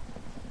to do.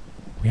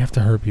 We have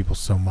to hurt people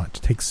so much,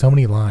 take so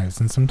many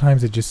lives, and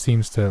sometimes it just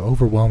seems to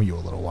overwhelm you a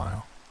little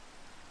while.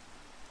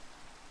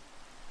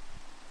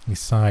 He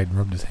sighed and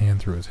rubbed his hand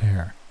through his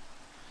hair.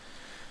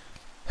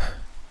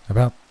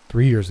 About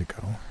 3 years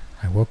ago,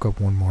 I woke up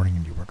one morning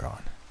and you were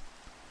gone.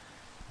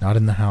 Not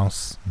in the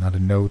house, not a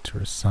note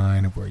or a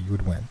sign of where you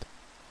had went.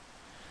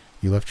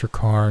 You left your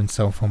car and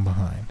cell phone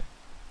behind.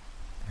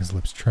 His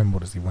lips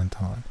trembled as he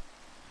went on.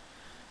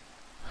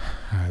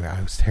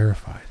 I was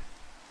terrified.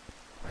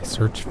 I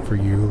searched for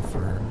you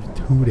for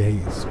 2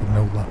 days with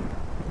no luck.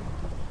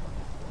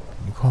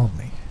 You called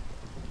me.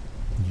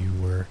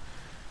 You were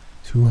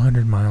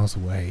 200 miles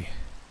away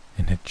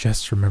and had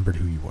just remembered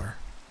who you were.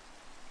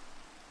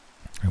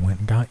 I went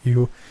and got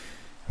you,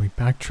 and we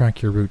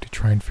backtracked your route to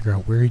try and figure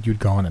out where you'd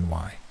gone and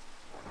why.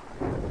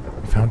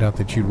 We found out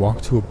that you'd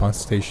walked to a bus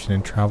station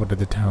and traveled to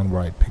the town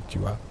where I'd picked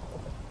you up.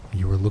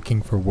 You were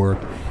looking for work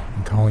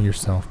and calling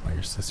yourself by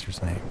your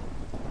sister's name.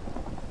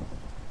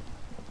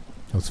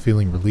 I was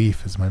feeling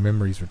relief as my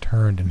memories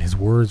returned, and his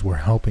words were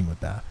helping with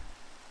that.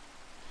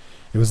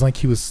 It was like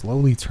he was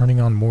slowly turning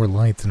on more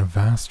lights in a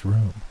vast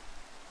room.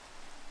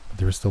 But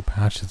there were still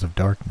patches of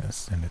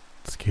darkness, and it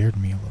scared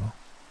me a little.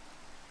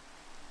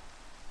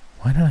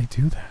 Why did I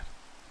do that?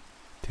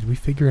 Did we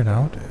figure it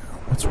out?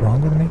 What's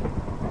wrong with me?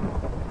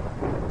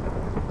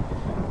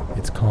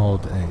 It's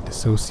called a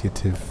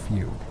dissociative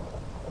fugue.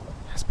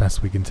 As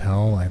best we can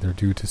tell, either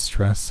due to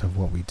stress of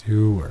what we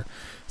do or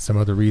some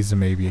other reason,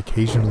 maybe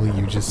occasionally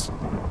you just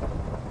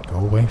go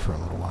away for a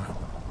little while.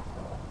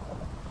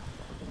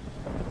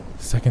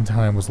 The second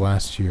time was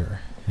last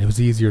year, and it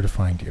was easier to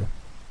find you.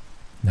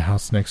 The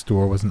house next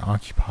door wasn't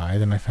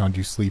occupied, and I found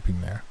you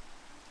sleeping there.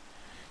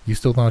 You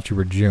still thought you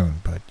were June,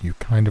 but you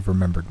kind of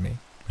remembered me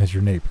as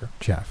your neighbor,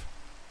 Jeff.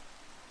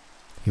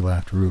 He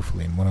laughed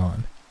ruefully and went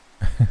on.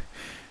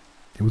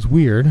 It was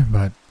weird,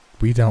 but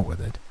we dealt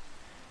with it.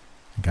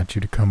 I got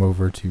you to come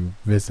over to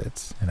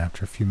visit, and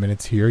after a few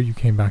minutes here, you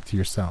came back to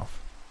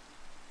yourself.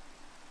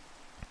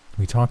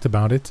 We talked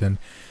about it and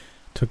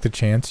took the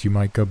chance you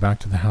might go back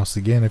to the house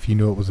again if you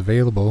knew it was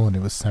available and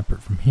it was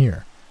separate from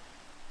here.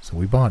 So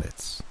we bought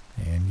it,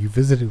 and you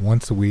visited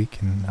once a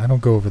week, and I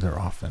don't go over there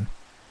often.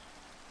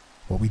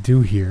 What we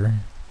do here,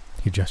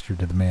 he gestured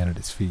to the man at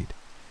his feet,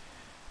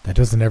 that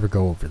doesn't ever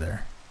go over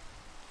there.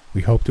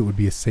 We hoped it would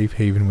be a safe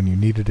haven when you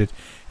needed it,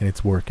 and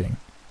it's working.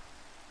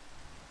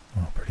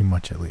 Well, pretty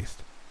much at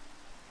least.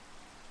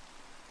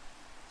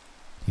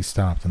 He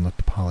stopped and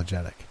looked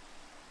apologetic.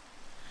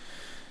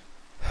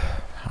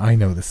 I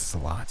know this is a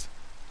lot.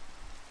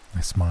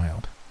 I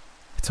smiled.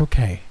 It's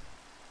okay.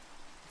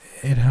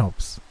 It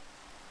helps.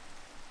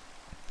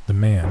 The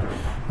man,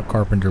 a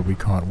carpenter we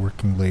caught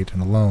working late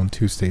and alone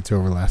 2 states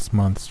over last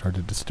month,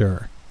 started to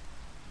stir.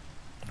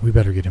 We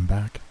better get him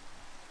back.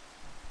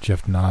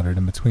 Jeff nodded,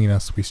 and between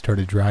us we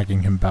started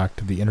dragging him back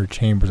to the inner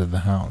chambers of the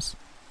house.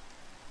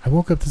 I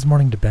woke up this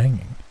morning to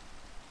banging.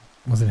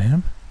 Was it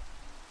him?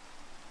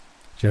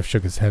 Jeff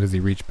shook his head as he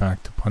reached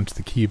back to punch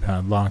the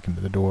keypad lock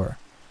into the door.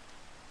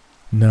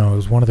 No, it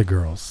was one of the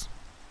girls.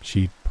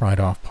 She pried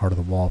off part of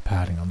the wall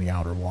padding on the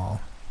outer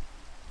wall.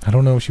 I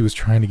don't know if she was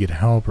trying to get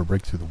help or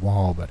break through the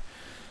wall, but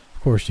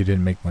of course she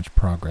didn't make much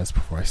progress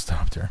before I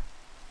stopped her.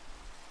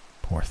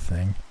 Poor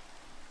thing.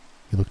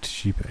 He looked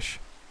sheepish.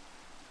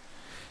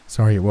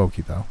 Sorry it woke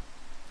you, though.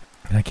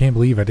 And I can't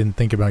believe I didn't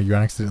think about you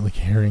accidentally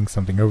carrying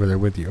something over there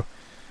with you.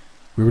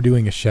 We were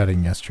doing a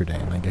shedding yesterday,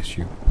 and I guess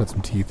you put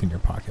some teeth in your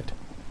pocket.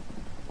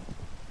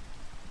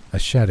 A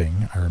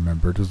shedding, I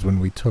remembered, was when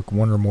we took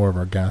one or more of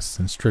our guests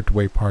and stripped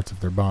away parts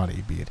of their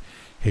body, be it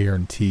hair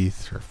and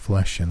teeth or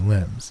flesh and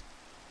limbs.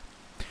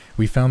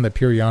 We found that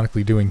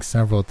periodically doing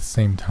several at the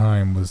same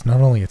time was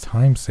not only a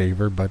time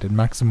saver, but it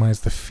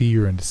maximized the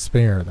fear and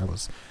despair that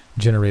was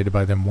generated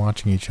by them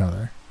watching each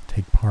other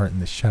take part in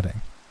the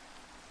shedding.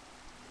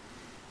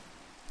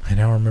 I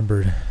now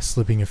remembered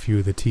slipping a few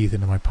of the teeth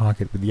into my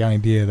pocket with the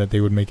idea that they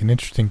would make an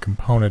interesting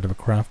component of a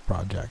craft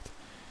project.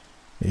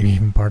 Maybe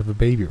even part of a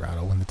baby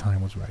rattle when the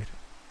time was right.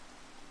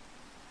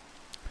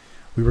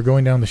 We were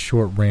going down the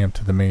short ramp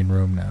to the main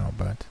room now,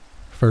 but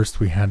first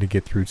we had to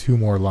get through 2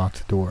 more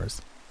locked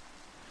doors.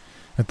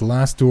 At the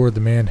last door, the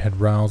man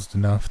had roused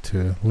enough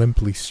to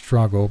limply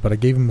struggle, but I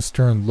gave him a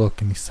stern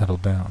look and he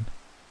settled down.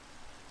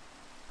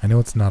 I know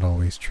it's not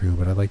always true,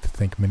 but I like to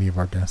think many of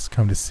our guests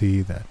come to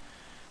see that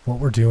what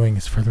we're doing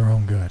is for their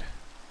own good.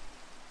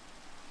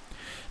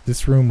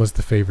 This room was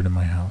the favorite in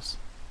my house.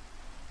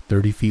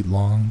 30 feet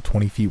long,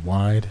 20 feet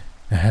wide.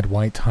 It had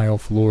white tile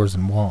floors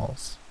and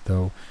walls,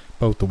 though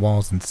both the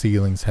walls and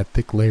ceilings had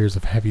thick layers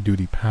of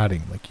heavy-duty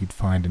padding like you'd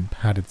find in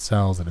padded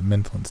cells at a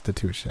mental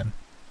institution.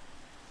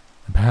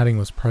 The padding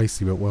was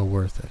pricey but well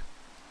worth it.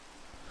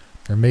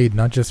 They're made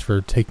not just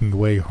for taking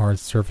away hard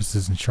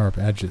surfaces and sharp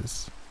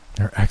edges.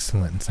 They're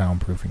excellent in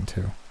soundproofing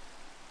too.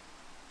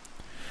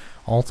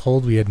 All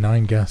told, we had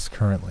 9 guests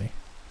currently,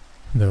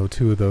 though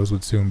 2 of those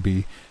would soon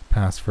be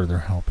past further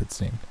help, it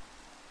seemed.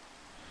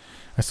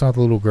 I saw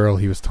the little girl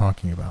he was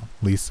talking about,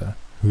 Lisa,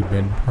 who'd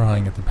been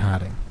prying at the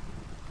padding.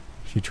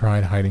 She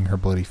tried hiding her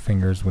bloody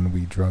fingers when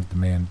we dragged the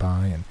man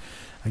by, and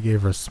I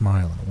gave her a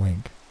smile and a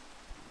wink.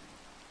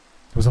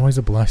 It was always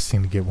a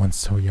blessing to get one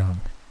so young,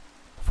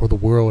 before the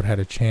world had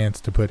a chance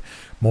to put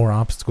more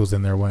obstacles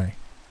in their way.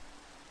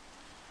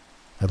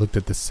 I looked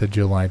at the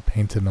sigil I'd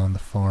painted on the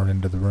far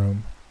end of the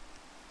room.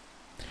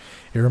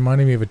 It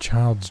reminded me of a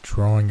child's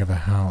drawing of a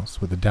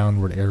house with a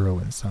downward arrow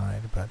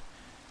inside, but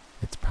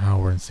its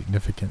power and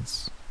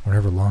significance were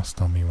never lost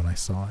on me when I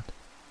saw it.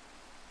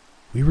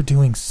 We were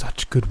doing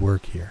such good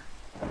work here.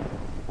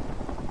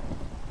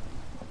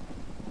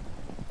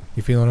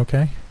 You feeling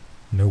okay?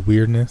 No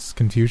weirdness,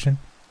 confusion?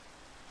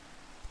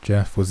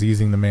 Jeff was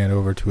easing the man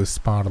over to a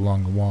spot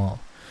along the wall,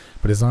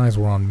 but his eyes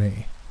were on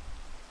me.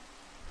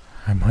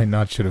 I might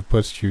not should have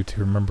pushed you to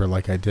remember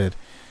like I did,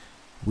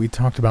 We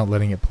talked about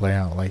letting it play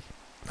out like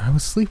I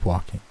was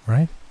sleepwalking,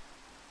 right?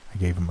 I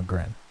gave him a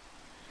grin.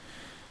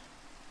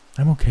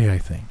 I'm okay, I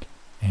think.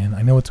 And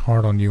I know it's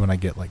hard on you when I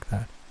get like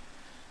that.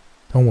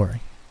 Don't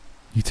worry.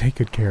 You take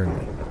good care of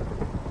me.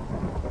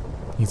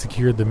 He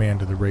secured the man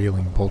to the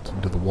railing,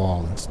 bolted to the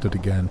wall, and stood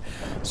again,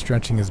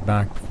 stretching his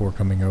back before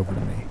coming over to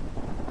me.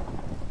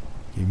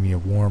 He gave me a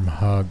warm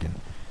hug,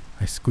 and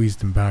I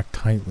squeezed him back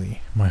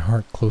tightly, my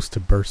heart close to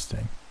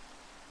bursting.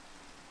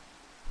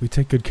 We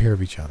take good care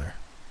of each other.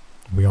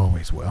 We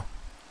always will.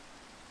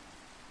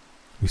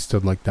 We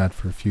stood like that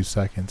for a few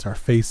seconds, our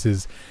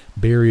faces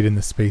buried in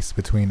the space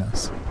between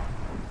us.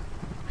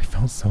 I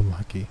felt so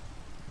lucky.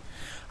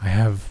 I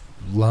have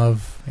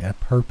love and a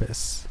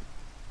purpose.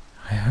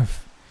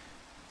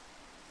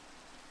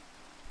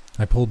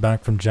 I pulled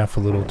back from Jeff a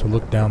little to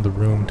look down the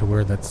room to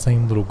where that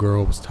same little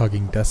girl was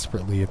tugging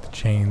desperately at the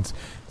chains,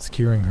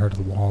 securing her to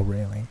the wall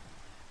railing.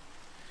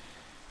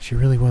 She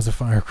really was a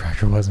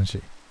firecracker, wasn't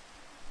she?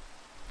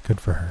 Good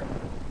for her.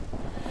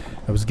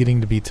 It was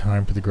getting to be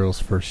time for the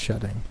girl's first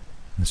shedding,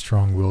 and the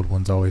strong-willed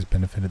ones always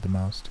benefited the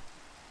most.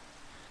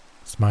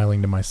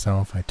 Smiling to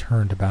myself, I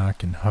turned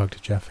back and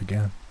hugged Jeff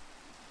again.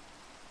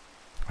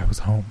 I was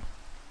home.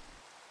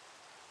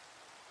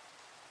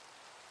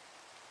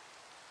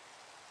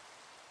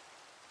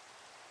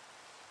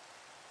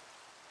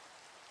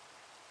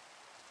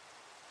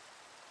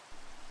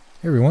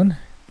 Hey everyone,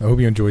 I hope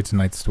you enjoyed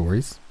tonight's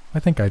stories. I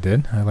think I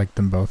did. I liked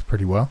them both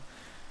pretty well.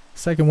 The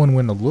second one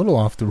went a little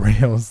off the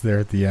rails there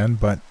at the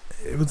end, but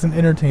it was an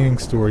entertaining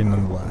story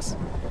nonetheless.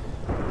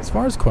 As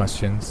far as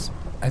questions,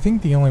 I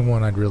think the only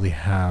one I'd really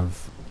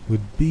have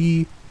would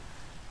be,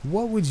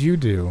 what would you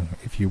do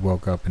if you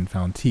woke up and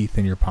found teeth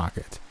in your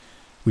pocket?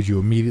 Would you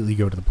immediately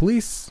go to the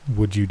police?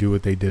 Would you do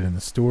what they did in the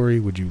story?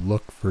 Would you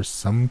look for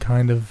some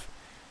kind of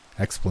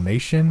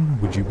explanation?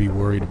 Would you be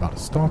worried about a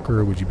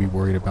stalker? Would you be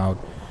worried about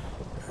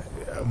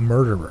a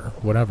murderer?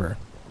 Whatever.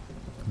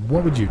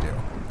 What would you do?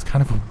 It's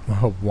kind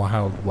of a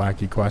wild,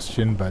 wacky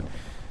question, but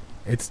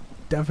it's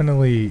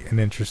definitely an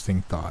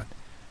interesting thought.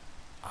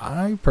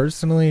 I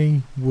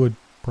personally would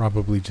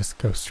probably just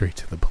go straight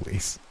to the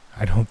police.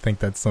 I don't think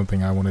that's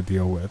something I want to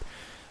deal with,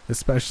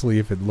 especially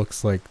if it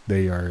looks like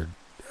they are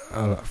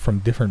from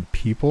different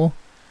people.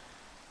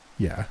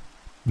 Yeah,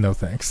 no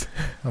thanks.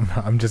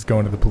 I'm just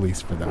going to the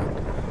police for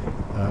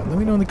that. Let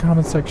me know in the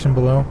comments section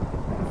below.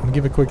 I'm going to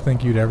give a quick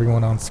thank you to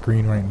everyone on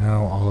screen right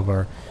now, all of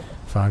our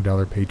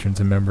 $5 patrons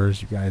and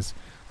members. You guys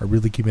are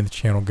really keeping the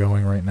channel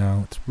going right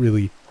now. It's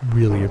really,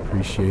 really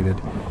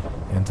appreciated.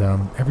 And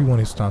everyone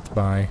who stops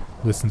by,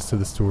 listens to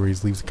the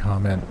stories, leaves a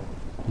comment,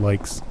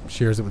 likes,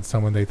 shares it with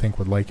someone they think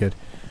would like it,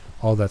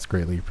 all that's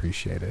greatly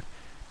appreciated.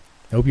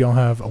 I hope you all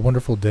have a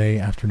wonderful day,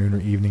 afternoon,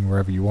 or evening,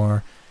 wherever you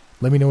are.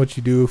 Let me know what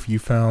you do if you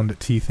found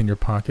teeth in your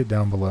pocket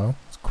down below.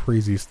 It's the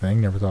craziest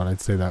thing. Never thought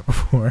I'd say that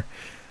before.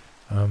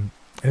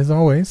 As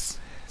always,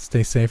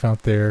 stay safe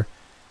out there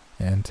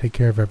and take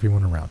care of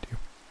everyone around you.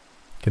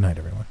 Good night,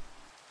 everyone.